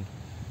something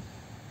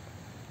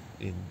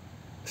in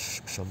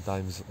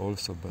sometimes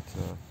also, but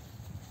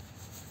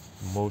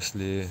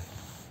mostly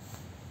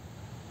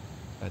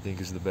I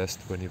think it's the best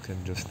when you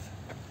can just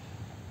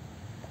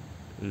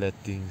let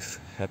things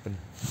happen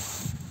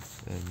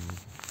and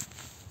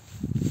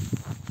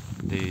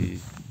they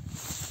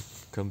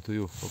come to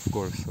you. Of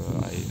course,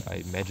 I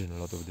imagine a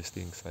lot of these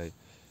things.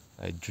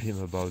 I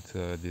dream about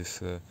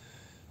these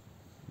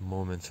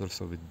moments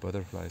also with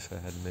butterflies. I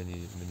had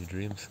many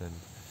dreams, and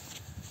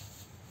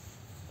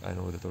I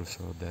know that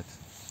also that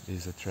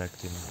is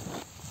attracting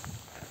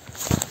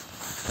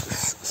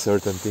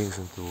certain things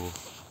into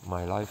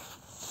my life.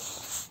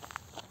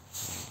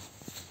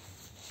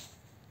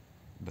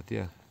 But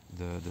yeah,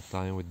 the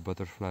time with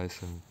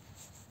butterflies and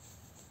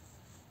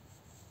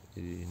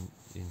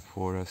in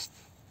forest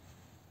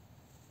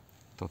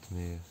taught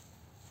me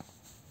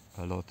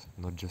a lot,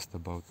 not just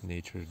about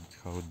nature,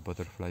 how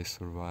butterflies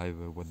survive,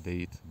 what they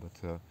eat,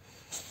 but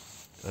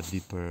a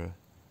deeper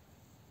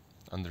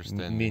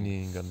understanding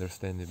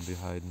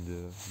behind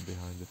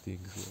the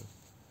things.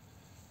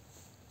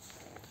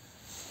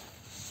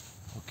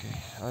 Okay,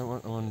 I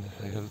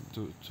have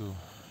two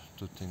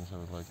things I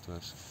would like to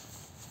ask.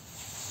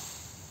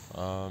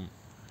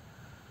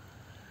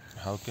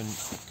 How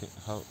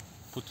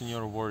put in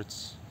your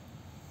words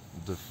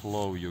the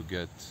flow you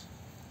get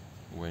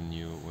when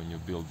you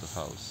build the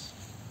house.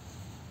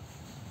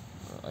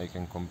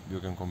 You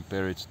can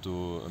compare it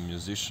to a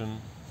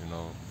musician,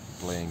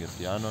 playing a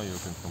piano. You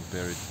can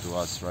compare it to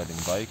us riding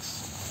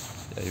bikes.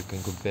 Yeah, you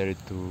can compare it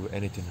to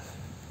anything.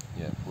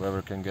 Yeah,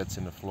 whoever can get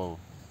in the flow.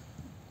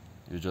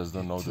 You just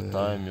don't know the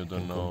time. You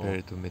don't know. You can compare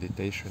it to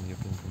meditation. You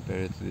can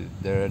compare it.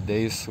 There are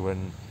days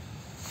when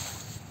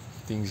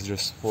things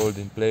just fall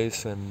in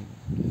place, and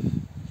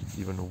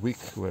even a week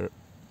where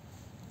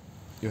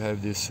you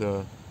have this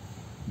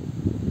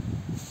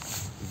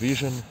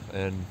vision,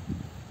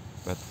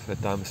 but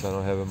at times I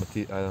don't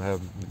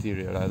have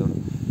material. I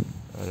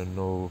don't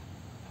know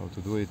how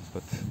to do it,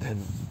 but then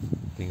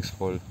things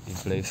fall in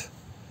place,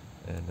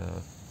 and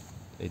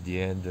at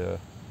the end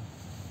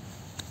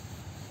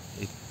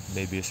it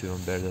maybe is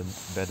even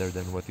better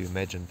than what you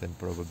imagined. And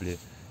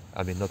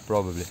not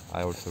probably,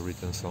 I also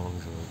written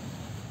songs or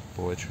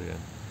poetry, and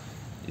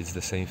it's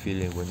the same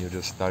feeling when you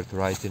just start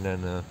writing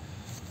and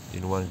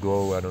in one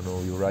go, I don't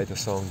know, you write a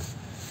song.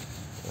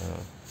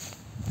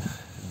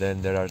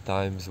 Then there are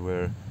times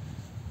where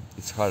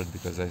it's hard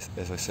because,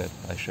 as I said,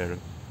 I share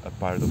a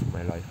part of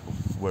my life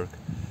of work.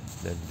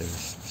 Then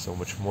there's so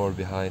much more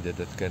behind it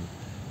that can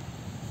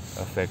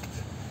affect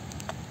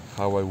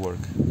how I work.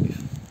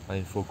 If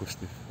I'm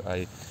focused, if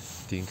I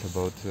think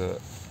about,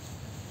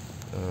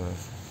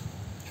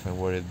 if I'm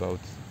worried about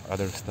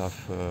other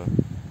stuff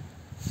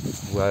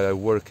while I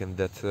work, and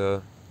that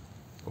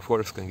of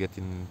course can get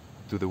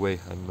into the way.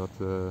 I'm not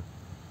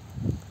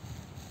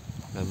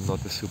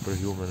a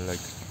superhuman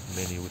like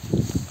many would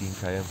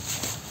think I am.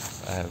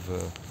 I have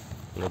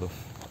a lot of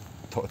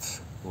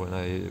thoughts when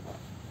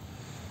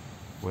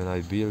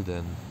I build,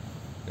 and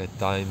at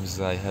times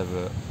I have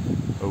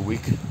a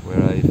week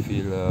where I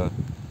feel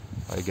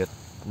I get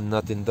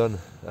nothing done.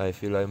 I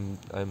feel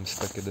I'm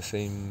stuck at the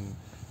same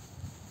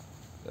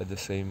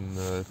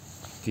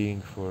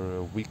thing for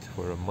a week,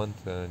 for a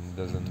month, and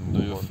doesn't move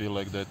on. Do you feel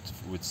like that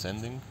with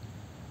sending?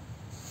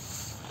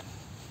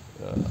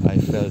 I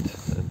felt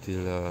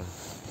until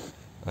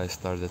I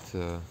started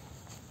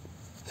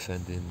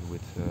sending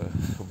with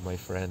my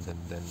friend, and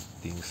then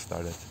things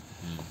started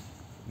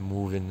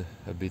moving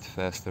a bit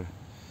faster.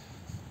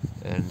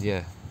 And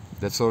yeah,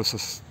 that's also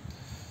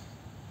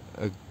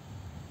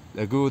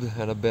a good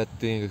and a bad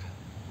thing.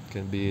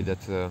 Can be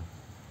that a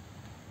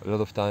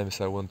lot of times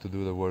I want to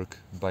do the work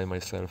by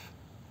myself,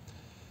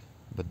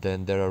 but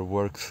then there are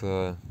works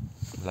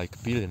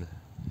like peeling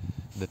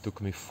that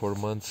took me 4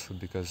 months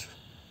because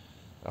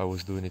I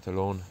was doing it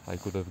alone. I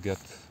could have got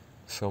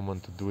someone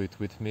to do it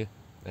with me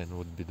and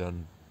would be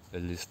done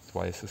at least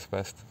twice as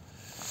fast.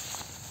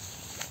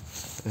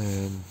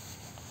 And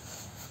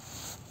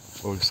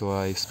also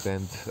I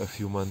spent a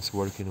few months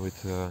working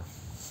with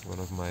one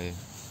of my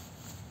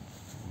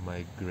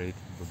great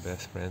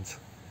best friends.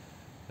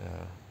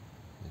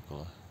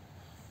 Nicola.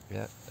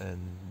 Yeah, and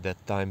that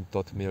time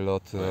taught me a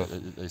lot.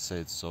 I say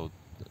it so,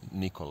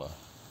 Nicola.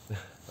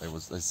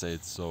 I say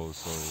it so.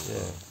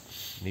 Yeah,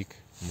 Nick.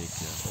 Nick,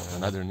 yeah.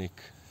 Another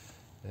Nick.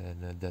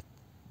 And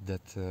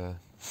that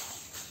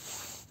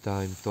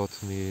time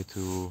taught me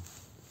to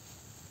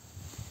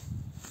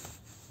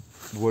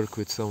work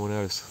with someone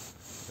else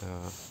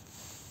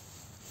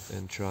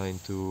and trying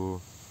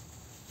to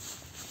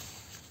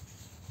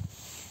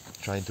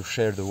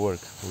share the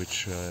work,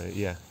 which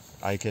yeah,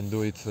 I can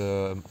do it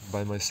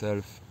by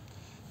myself.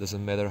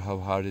 Doesn't matter how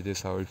hard it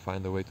is, I will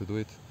find a way to do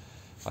it.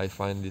 I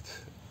found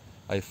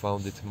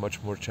it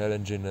much more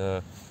challenging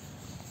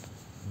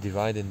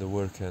dividing the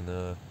work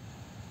and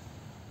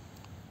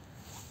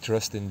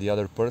trusting the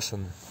other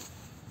person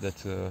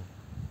that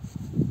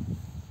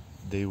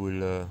they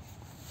will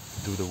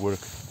do the work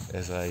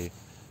as I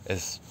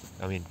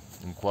mean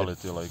In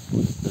quality,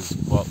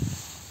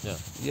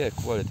 yeah,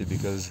 quality,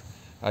 because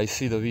I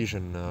see the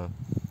vision.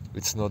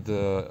 It's not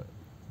a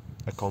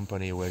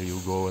company where you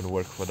go and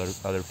work for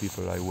other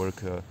people. I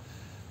work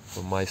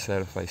for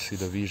myself. I see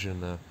the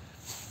vision.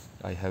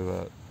 I have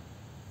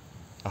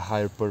a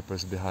higher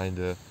purpose behind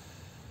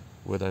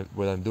what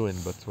I'm doing.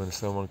 But when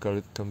someone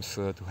comes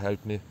to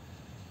help me,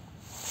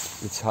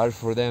 it's hard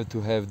for them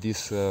to have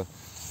this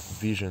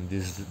vision,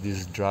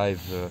 this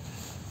drive.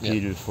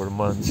 Period for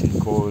months in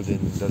cold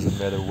and doesn't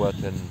matter what,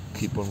 and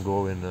keep on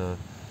going.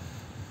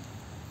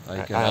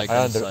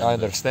 I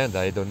understand.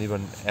 I don't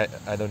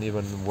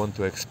even want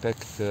to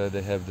expect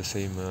they have the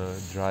same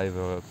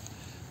drive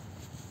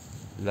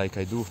like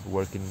I do,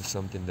 working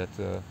something that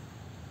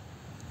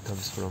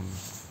comes from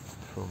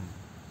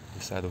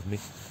the side of me.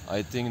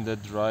 I think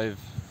that drive,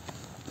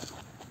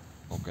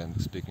 okay, I'm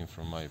speaking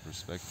from my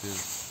perspective,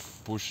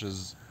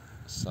 pushes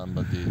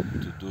somebody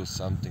to do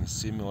something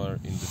similar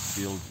in the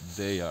field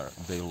they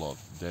love,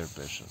 their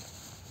passion.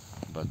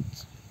 But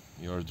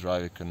your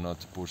drive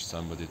cannot push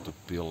somebody to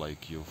peel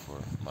like you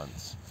for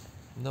months.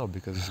 No,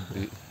 because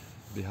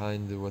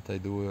behind what I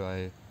do,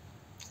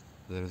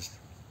 there's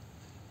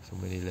so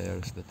many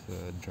layers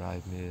that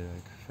drive me,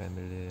 like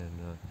family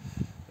and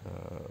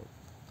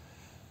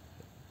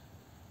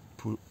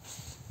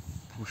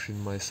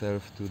pushing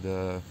myself to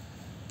the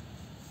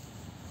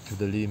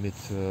limit.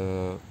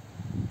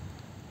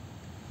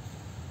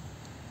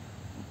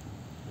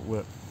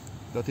 Well,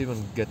 not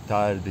even get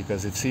tired,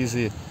 because it's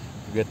easy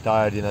to get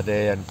tired in a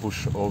day and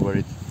push over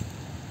it.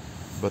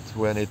 But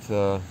when it,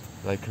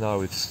 like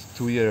now, it's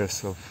 2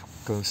 years of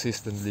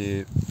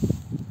consistently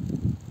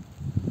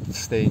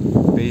staying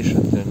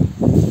patient and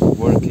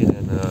working,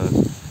 and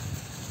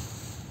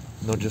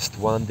not just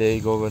one day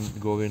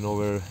going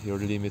over your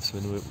limits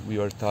when we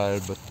are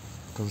tired, but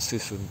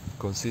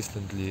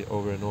consistently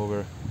over and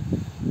over.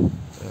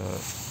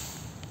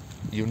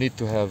 You need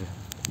to have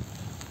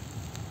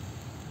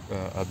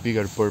a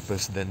bigger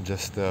purpose than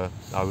just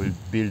I will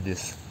build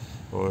this,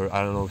 or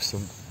I don't know,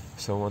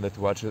 someone that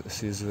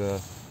sees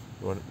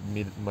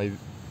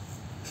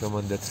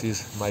someone that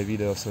sees my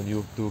videos on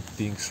YouTube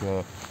thinks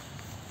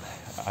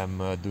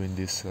I'm doing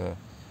this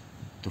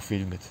to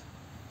film it.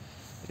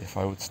 If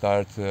I would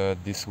start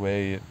this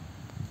way,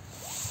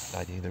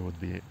 I think there would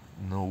be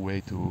no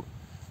way to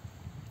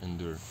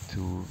endure,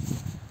 to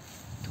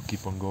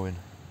keep on going.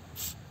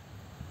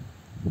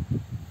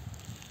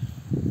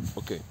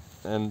 Okay,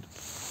 and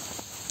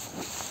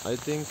I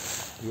think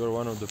you are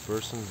one of the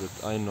persons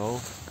that I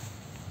know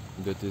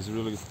that is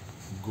really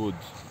good,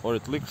 or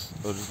it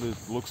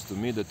looks to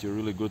me that you're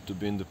really good to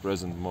be in the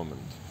present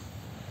moment.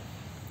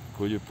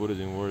 Could you put it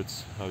in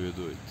words how you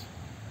do it?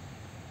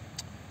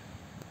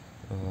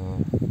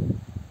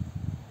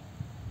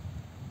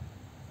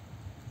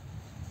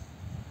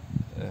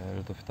 A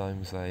lot of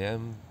times I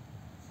am.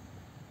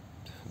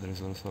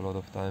 There's also a lot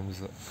of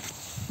times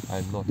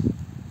I'm not.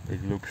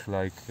 It looks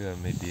like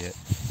maybe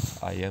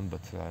I am,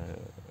 but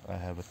I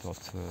have a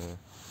thought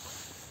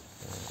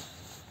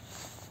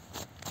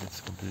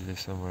it's completely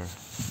somewhere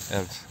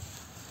else.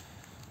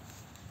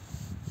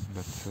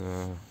 But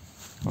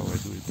how I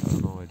do it, I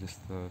don't know. I just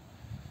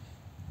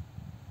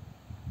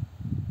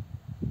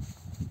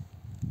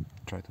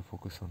try to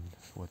focus on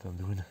what I'm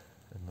doing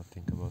and not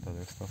think about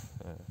other stuff.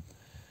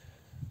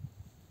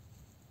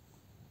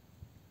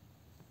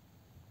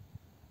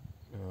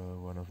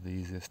 One of the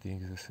easiest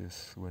things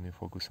is when you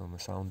focus on the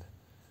sound.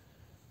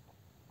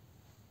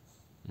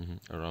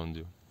 Around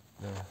you.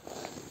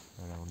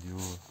 Around you,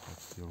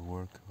 at your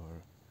work,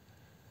 or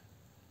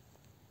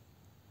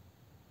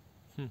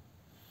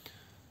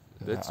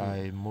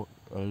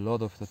a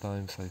lot of the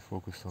times I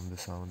focus on the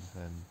sound,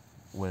 and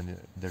when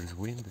there's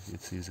wind,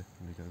 it's easy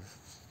because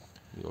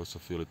you also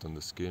feel it on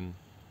the skin.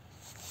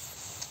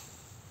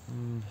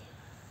 Mm.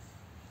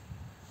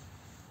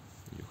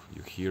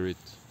 You hear it.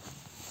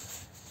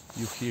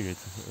 you hear it.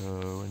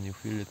 When you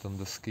feel it on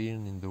the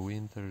skin in the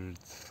winter,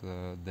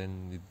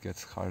 then it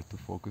gets hard to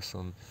focus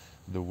on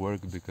the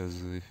work,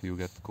 because if you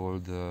get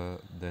cold,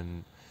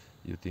 then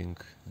you think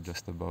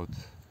just about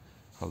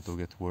how to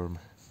get warm.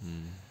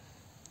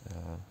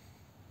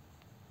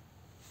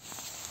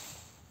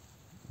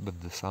 But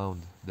the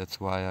sound, that's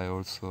why I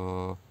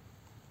also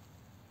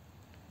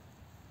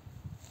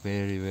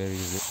very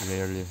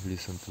rarely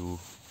listen to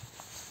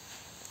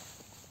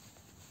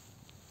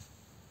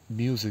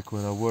music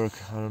when I work.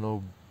 I don't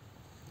know,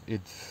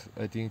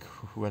 I think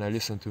when I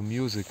listen to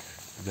music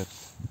that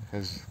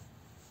has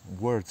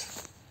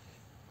words,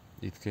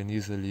 it can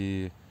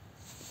easily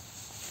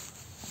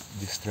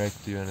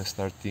distract you and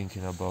start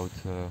thinking about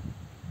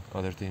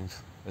other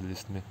things, at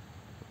least me.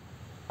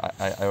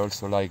 I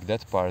also like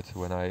that part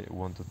when I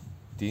want to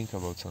think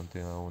about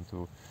something, I want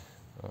to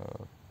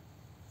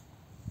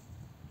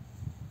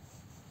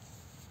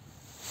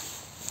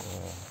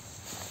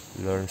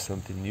learn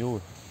something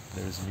new.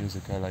 There's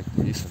music I like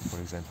to listen, for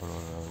example,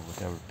 or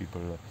whatever,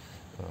 people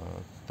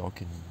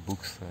talking,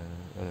 books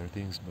and other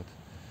things, but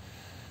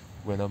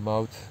when I'm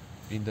out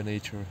in the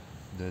nature,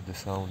 the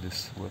sound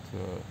is what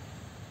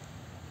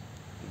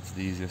it's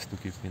the easiest to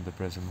keep me in the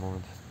present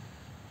moment.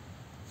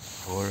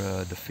 Or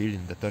the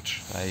feeling, the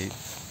touch. I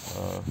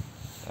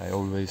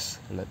always,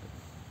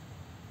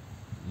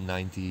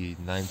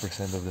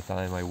 99% of the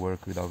time I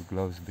work without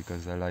gloves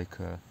because I like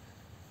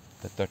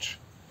the touch.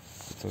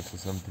 It's also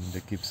something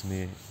that keeps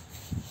me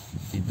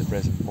in the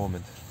present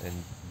moment, and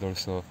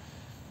also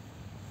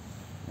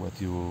what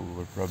you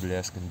were probably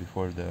asking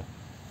before, the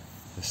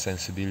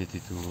sensibility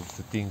to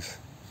things.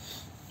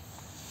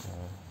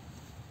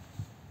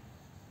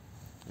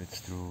 It's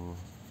through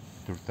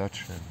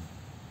touch, and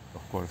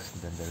of course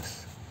then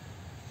there's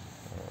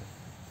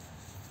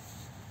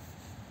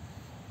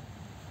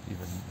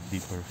even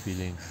deeper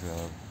feelings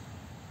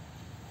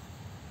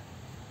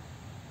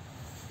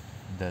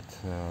that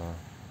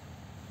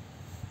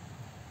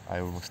I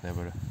almost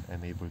never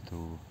am able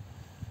to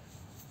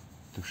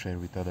share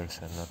with others,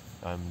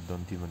 and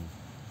don't even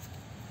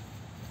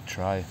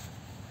try.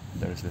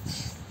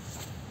 That's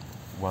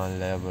one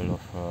level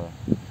of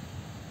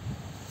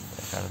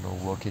I don't know,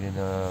 walking in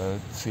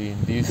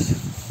seeing this,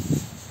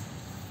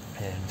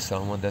 and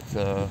someone that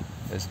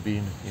has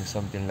been in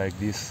something like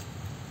this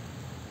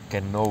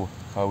can know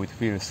how it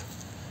feels.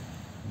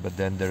 But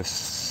then there's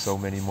so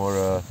many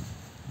more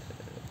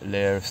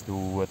layers to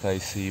what I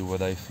see,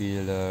 what I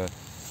feel,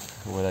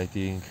 what I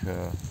think,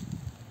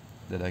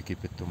 that I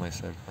keep it to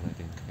myself, and I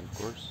think it's,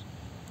 of course,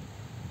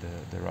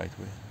 the right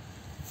way.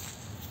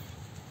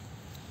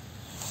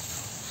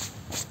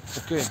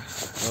 Okay,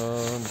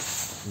 I'm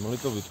a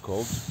little bit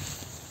cold,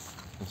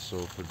 so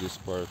for this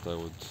part I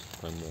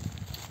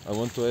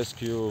want to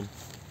ask you,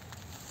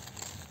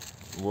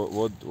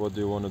 what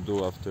do you want to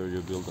do after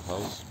you build a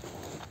house?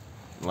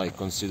 Like,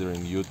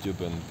 considering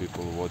YouTube and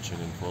people watching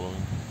and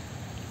following.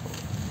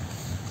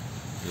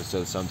 You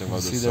said something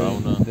about the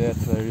sauna. That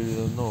I really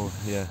don't know.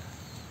 Yeah,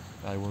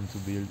 I want to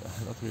build.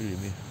 Not really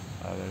me.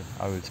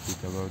 I will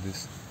speak about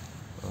this.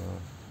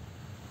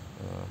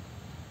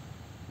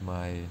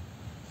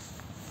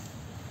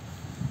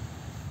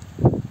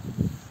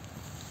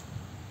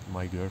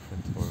 My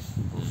girlfriend, or I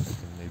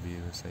can maybe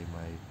even say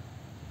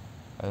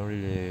I don't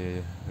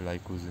really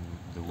like using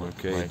the word.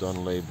 Okay,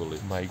 don't label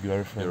it. My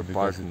girlfriend, your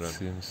because partner. it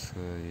seems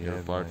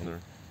your partner.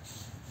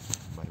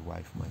 My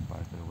wife, my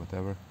partner,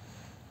 whatever.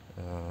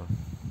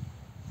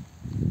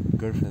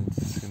 Girlfriend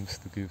seems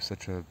to give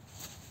such a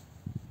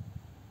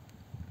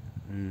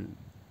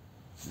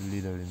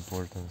little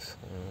importance.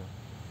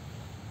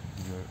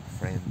 Your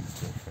friend,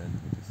 it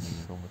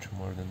is so much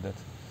more than that.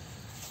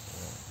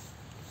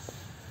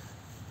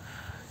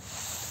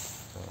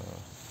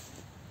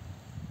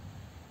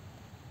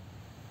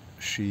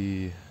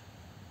 She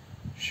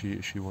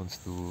wants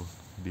to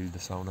build the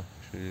sauna.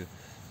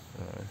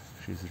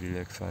 She's really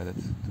excited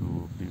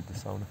to build the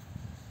sauna.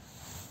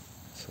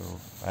 So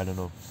I don't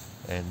know,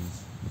 and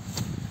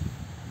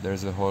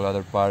there's a whole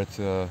other part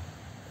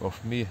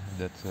of me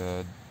that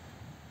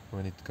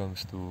when it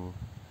comes to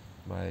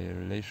my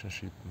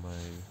relationship, my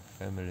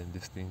family and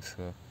these things,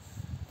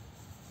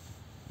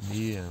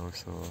 me and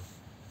also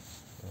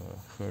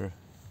her,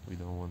 we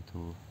don't want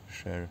to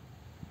share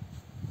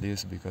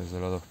this, because a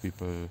lot of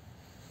people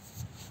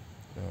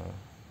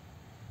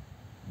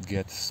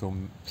get such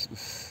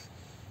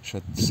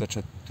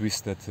a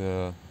twisted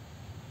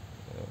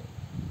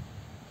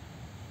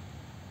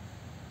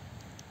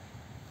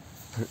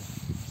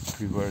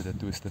reward, a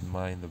twisted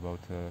mind about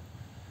a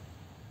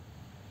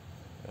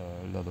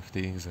lot of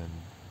things, and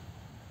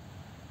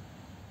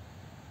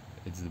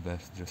it's the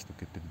best just to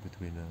keep it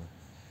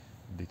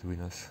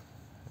between us.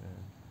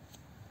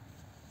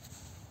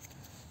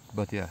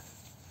 But yeah,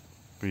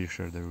 pretty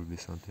sure there will be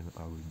something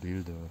I will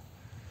build.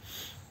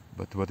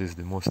 But what is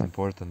the most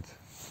important?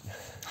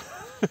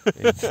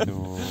 It's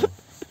to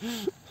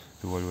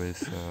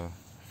always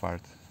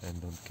fart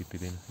and don't keep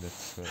it in.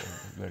 That's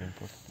very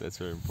important. That's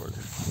very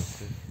important.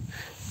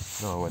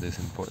 No, what is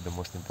the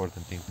most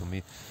important thing to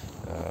me?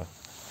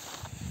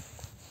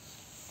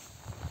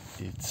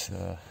 it's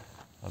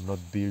I'm not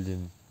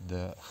building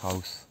the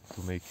house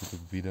to make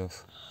YouTube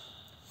videos.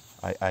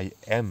 I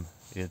am,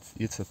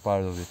 it's a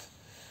part of it,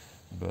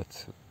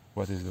 but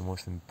what is the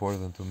most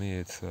important to me,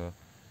 it's to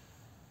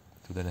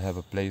then have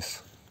a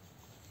place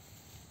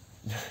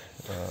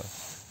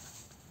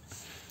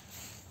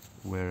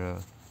where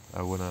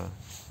I wanna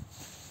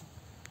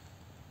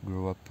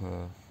grow up.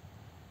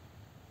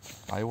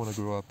 I wanna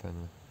grow up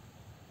and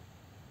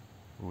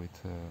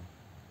with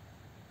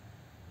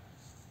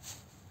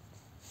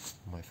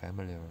my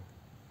family or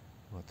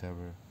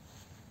whatever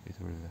it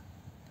will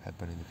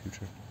happen in the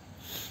future.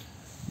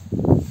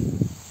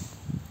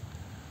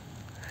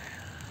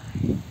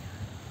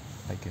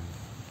 I can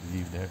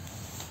live there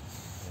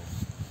and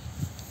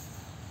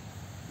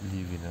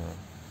live in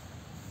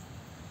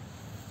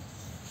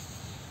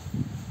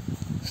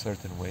a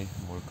certain way,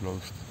 more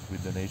close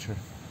with the nature.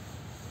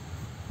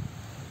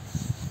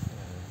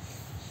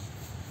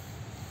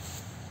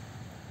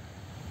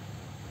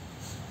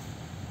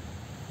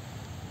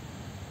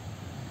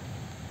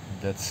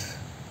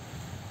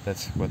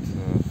 That's what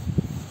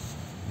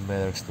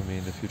matters to me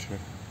in the future.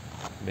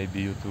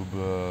 Maybe YouTube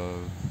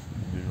will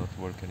not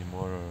work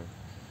anymore, or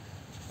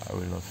I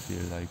will not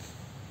feel like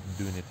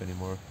doing it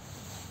anymore.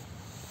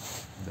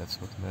 That's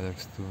what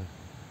matters to me.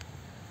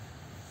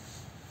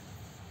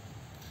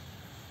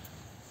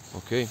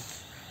 Okay,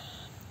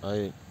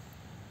 I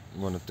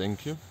want to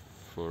thank you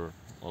for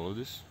all of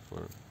this,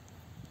 for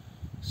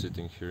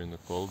sitting here in the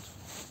cold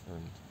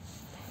and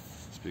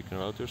speaking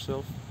about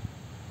yourself.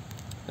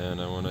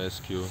 And I want to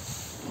ask you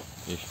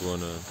if you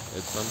want to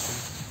add something.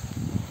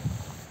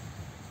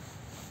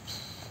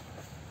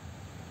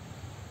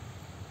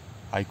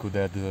 I could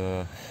add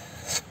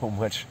so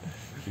much.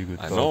 You could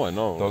I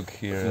know. Talk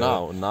here.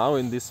 Now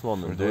in this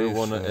moment, do you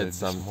want to add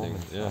something?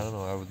 Yeah. I don't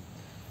know.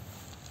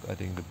 I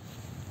think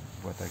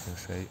what I can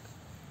say,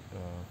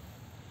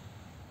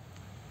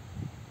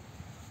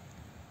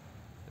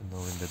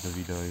 knowing that the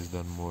video is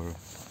done more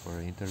for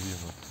an interview,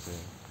 not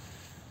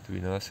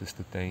between us, is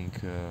to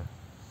thank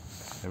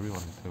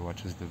everyone that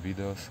watches the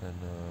videos and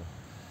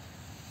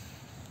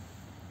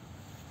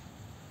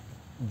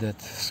that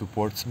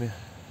supports me.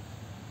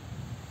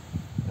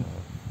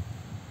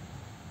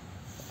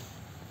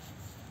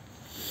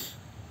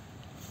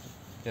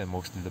 Yeah,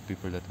 mostly the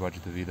people that watch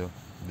the video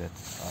that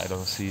I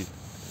don't see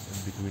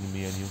between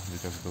me and you,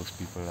 because those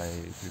people I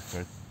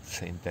prefer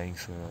saying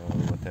thanks or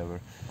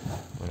whatever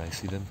when I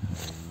see them.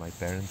 And my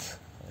parents,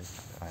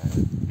 I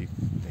have big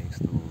thanks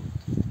to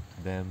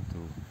them,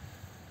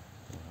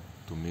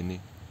 To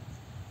Minnie.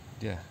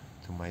 yeah,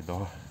 to my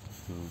dog,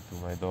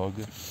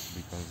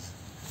 because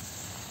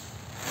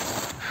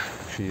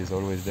she is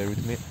always there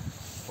with me,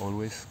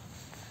 always.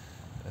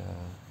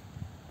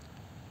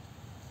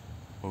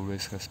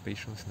 Always has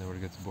patience, never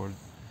gets bored.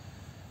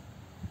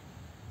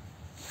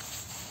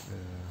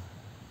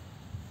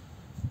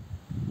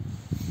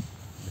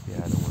 But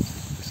yeah, I don't want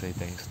to say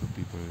thanks to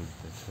people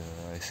that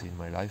I see in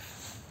my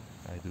life.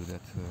 I do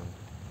that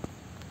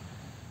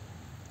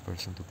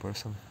person to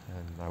person,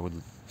 and I would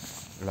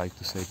like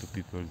to say to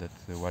people that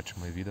watch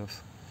my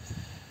videos,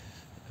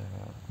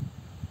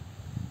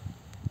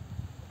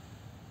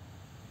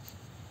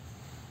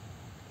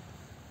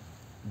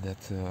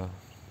 that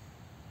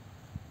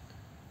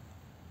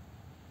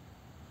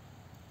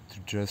to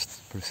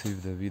just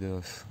perceive the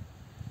videos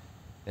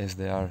as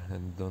they are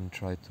and don't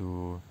try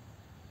to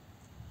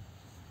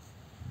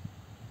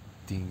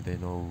think they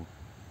know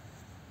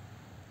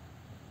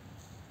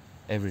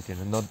everything,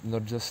 and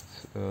not just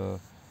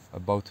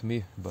about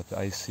me, but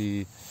I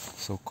see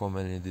so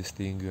commonly this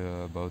thing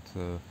about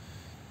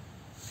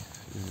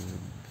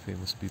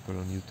famous people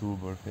on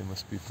YouTube, or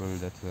famous people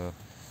that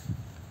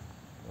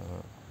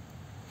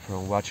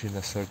from watching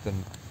a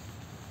certain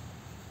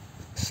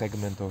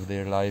segment of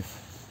their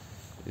life,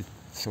 it's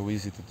so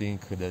easy to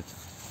think that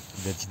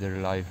that's their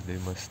life, they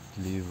must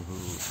live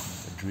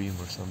a dream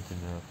or something.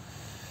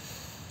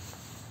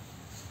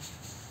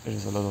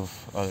 There's a lot of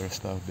other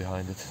stuff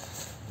behind it,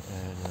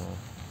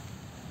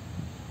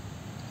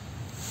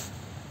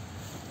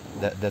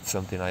 and that's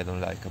something I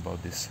don't like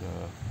about this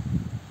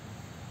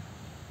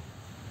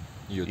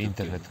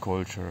internet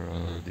culture,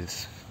 or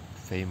this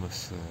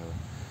famous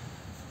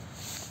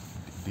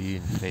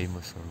being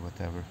famous or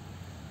whatever,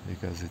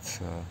 because it's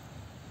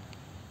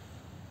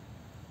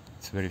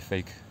very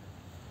fake.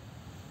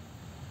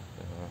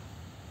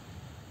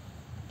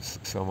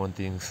 Someone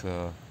thinks,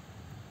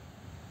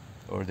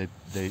 or they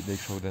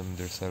show them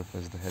themselves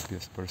as the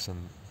happiest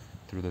person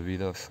through the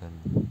videos,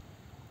 and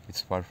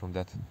it's far from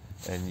that.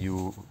 And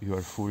you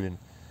are fooling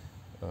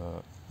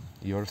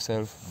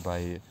yourself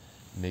by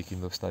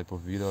making those type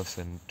of videos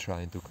and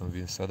trying to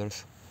convince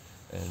others,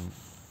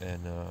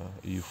 and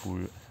you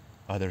fool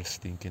others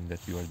thinking that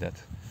you are that.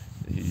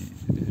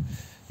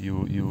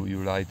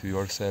 You lie to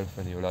yourself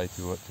and you lie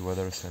to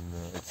others, and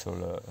it's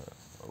all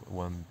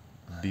one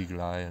big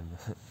lie.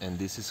 And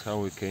this is how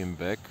we came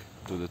back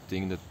to the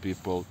thing that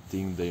people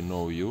think they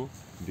know you,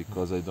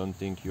 because I don't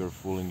think you're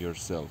fooling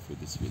yourself with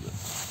this video.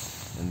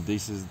 And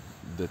this is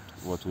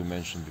what we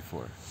mentioned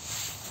before.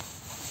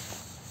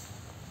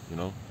 you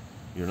know.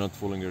 You're not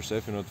fooling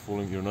yourself,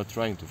 you're not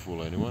trying to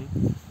fool anyone.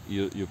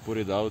 You put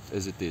it out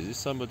as it is. If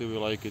somebody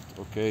will like it,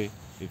 okay.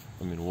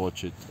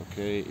 Watch it,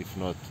 okay. If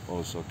not,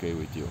 also okay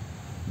with you.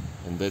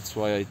 And that's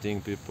why I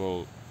think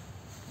people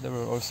There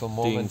were also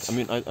moments.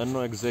 I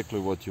know exactly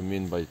what you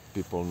mean by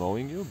people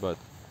knowing you, but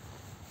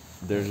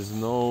there is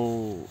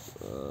no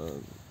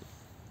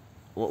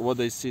what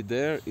they see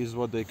there is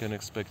what they can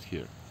expect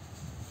here.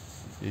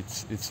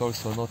 It's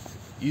also not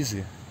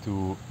easy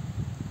to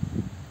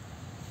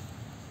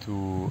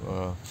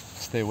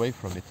stay away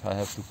from it. I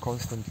have to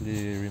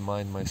constantly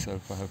remind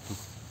myself, I have to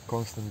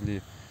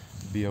constantly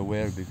be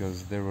aware,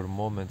 because there were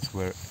moments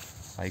where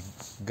I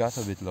got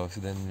a bit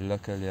lost. Then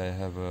luckily I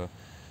have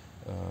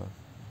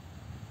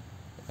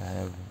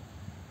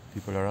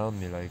people around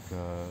me, like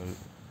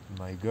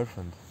my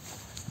girlfriend.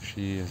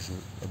 She is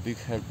a big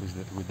help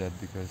with that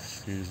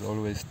because she is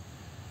always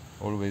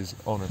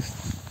honest.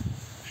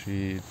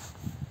 She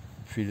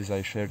feels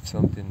I shared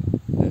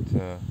something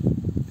that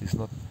is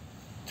not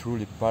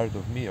truly part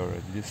of me, or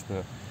at least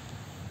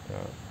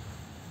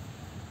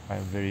I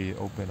am very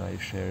open. I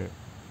share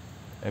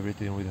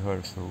everything with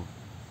her, so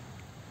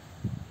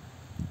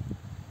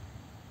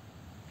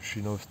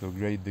she knows to a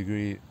great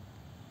degree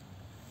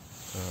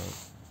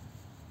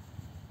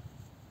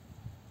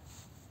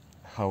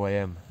how I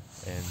am.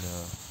 And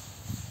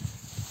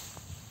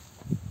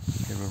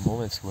there were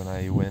moments when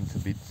I went a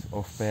bit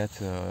off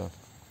path,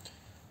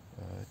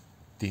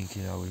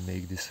 thinking I will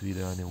make this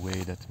video in a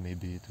way that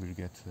maybe it will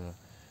get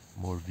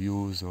more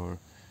views, or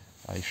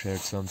I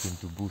shared something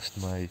to boost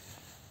my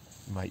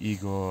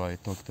ego. I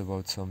talked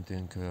about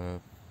something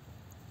to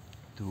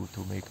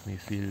make me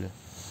feel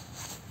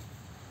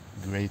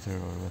greater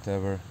or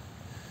whatever.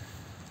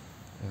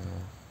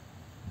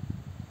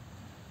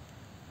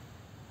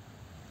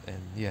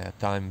 And yeah, at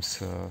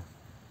times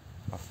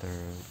after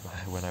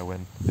when I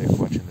went back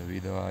watching the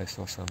video, I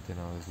saw something,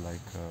 I was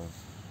like,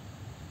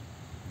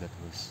 that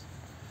was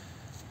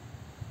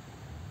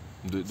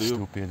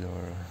stupid.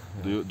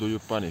 Do you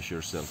punish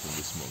yourself in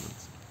this moment?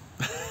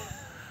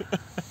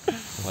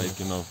 Like,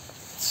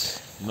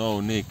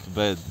 no, Nick,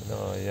 bad.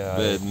 No, yeah,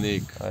 bad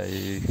Nick.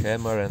 I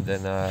hammer, and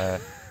then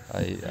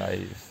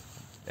I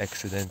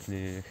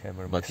accidentally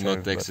hammer but myself.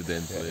 Not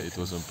accidentally, yeah, it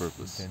was on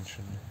purpose.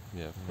 Intention.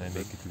 Yeah. And I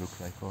make it look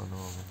like, oh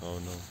no. Oh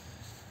no.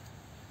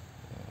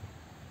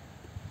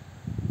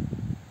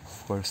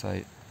 Of course,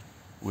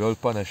 we all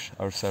punish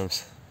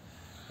ourselves,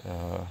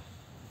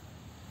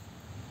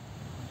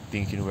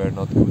 thinking we're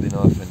not good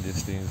enough and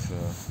these things.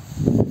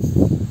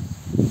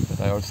 But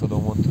I also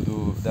don't want to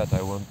do that.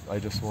 I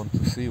just want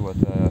to see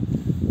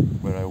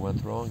where I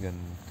went wrong, and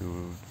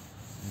to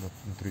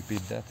not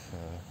repeat that.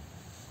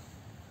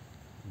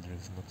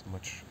 There's not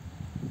much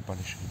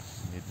punishing.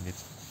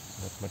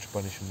 Not much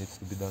punishing needs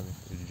to be done.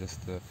 It's just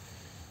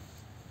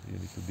you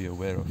need to be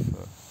aware of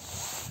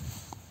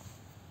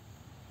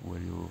where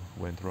you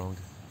went wrong.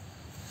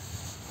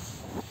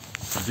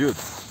 Dude,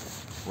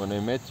 when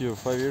I met you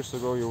 5 years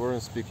ago, you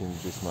weren't speaking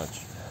this much.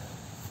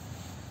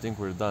 I think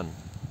we're done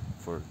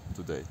for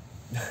today.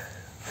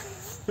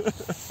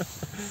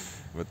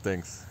 But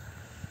thanks.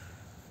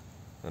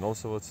 And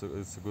also, it's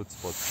a good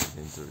spot for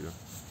the interview.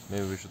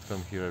 Maybe we should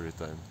come here every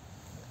time.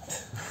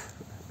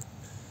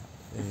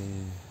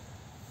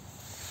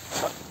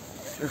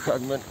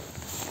 Hug, man.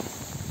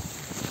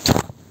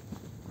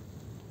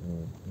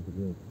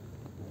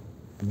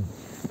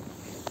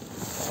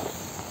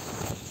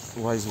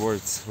 Wise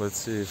words. Let's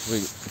see if we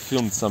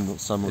filmed some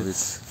of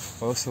it.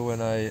 Also,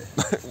 when I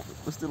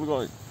we're still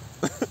going.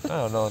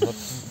 no, not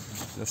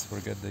just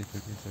forget the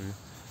interview.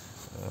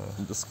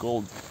 Just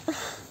cold.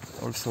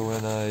 Also,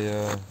 when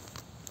I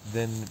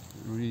then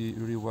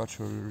rewatch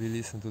or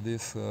re-listen to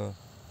this,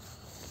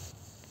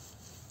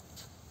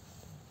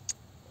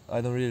 I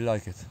don't really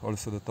like it.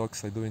 Also, the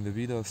talks I do in the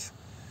videos,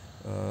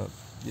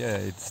 yeah,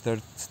 it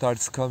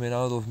starts coming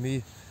out of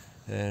me,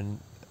 and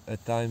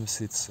at times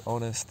it's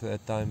honest.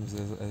 At times,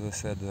 as I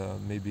said,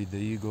 maybe the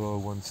ego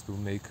wants to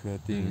make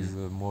things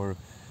more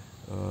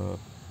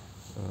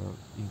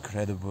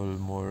incredible,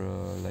 more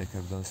like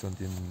I've done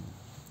something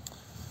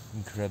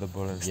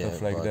incredible and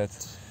stuff like that.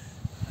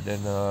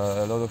 Then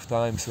a lot of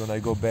times when I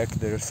go back,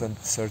 there are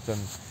certain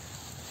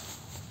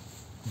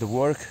the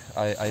work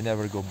I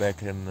never go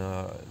back and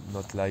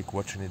not like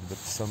watching it, but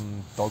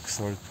some talks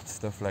or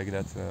stuff like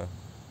that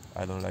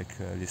I don't like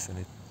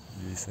listening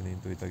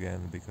to it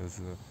again,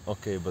 because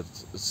okay, but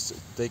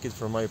take it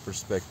from my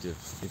perspective.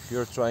 If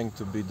you're trying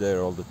to be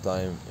there all the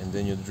time and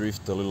then you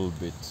drift a little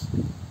bit,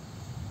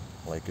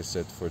 like I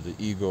said, for the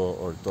ego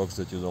or talks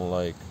that you don't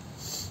like,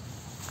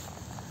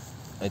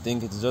 I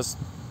think it's just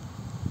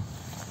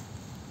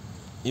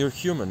you're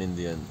human in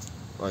the end.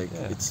 Like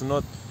it's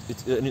not,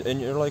 and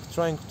you're like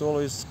trying to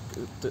always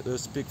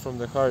speak from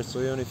the heart. So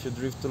even if you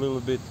drift a little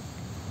bit,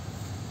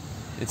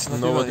 it's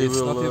not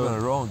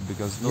even wrong,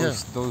 because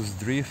those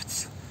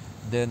drifts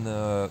then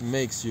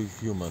makes you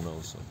human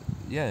also.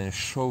 Yeah, and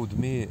showed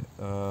me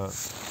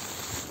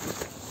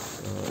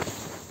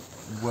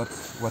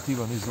what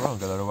even is wrong.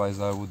 Otherwise,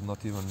 I would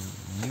not even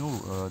knew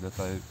that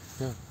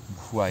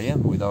who I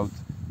am. Without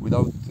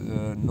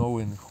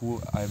knowing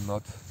who I'm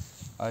not,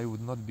 I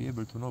would not be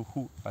able to know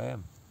who I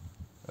am.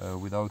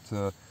 Without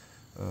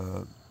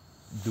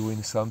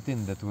doing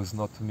something that was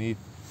not me,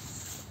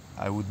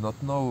 I would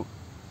not know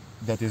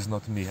that is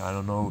not me. I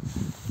don't know.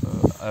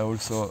 I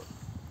also,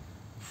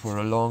 for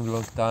a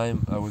long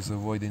time, I was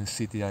avoiding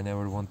city. I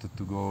never wanted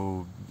to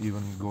go.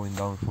 Even going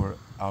down for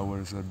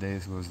hours or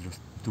days was just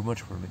too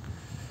much for me.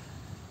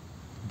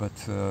 But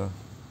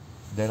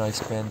then I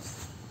spent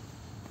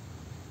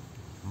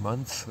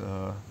months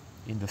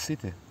in the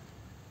city.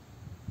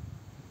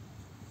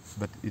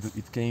 But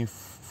it came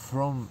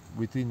from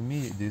within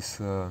me, this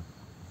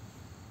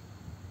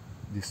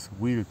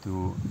will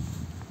to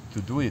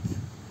do it,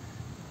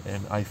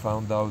 and I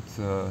found out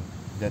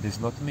that is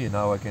not me.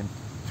 Now I can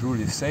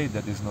truly say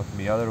that is not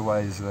me.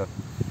 Otherwise,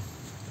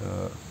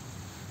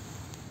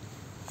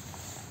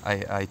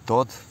 I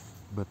thought,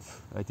 but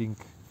I think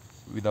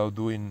without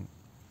doing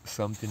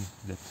something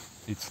that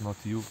it's not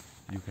you,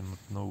 you cannot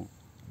know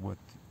what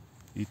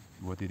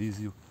it is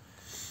you.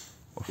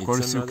 Of It's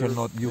course,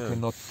 another, you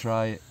cannot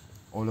try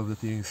all of the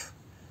things.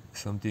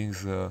 Some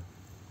things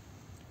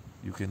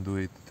you can do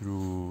it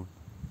through,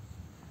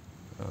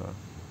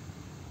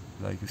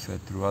 like you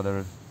said, through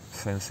other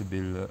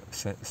sensitive,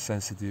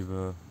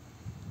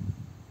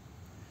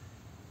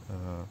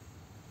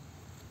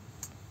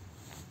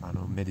 I don't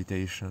know,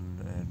 meditation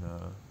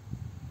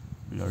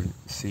and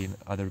seeing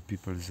other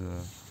people's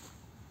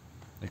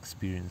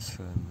experience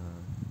and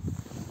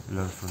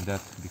learn from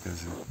that.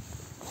 Because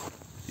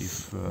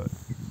if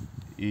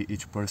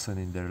each person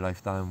in their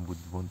lifetime would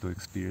want to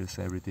experience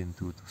everything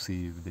to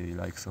see if they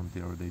like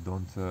something or they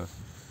don't, I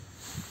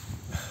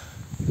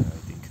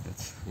think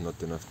that's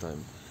Not enough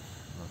time.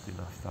 not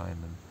enough time.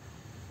 And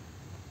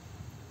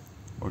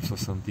also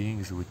some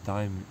things with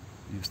time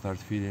you start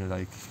feeling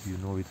like you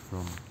know it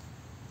from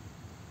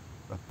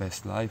a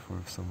past life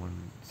or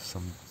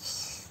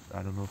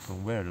I don't know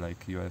from where.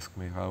 Like you ask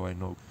me how I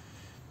know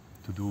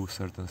to do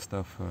certain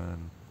stuff,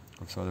 and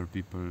also other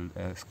people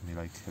ask me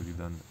like, have you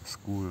done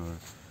school or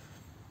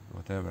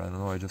whatever. I don't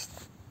know, it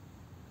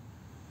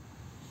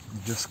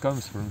just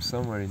comes from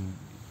somewhere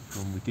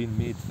from within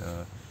me,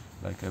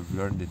 like I've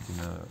learned it in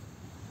a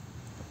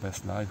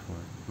past life or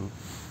two.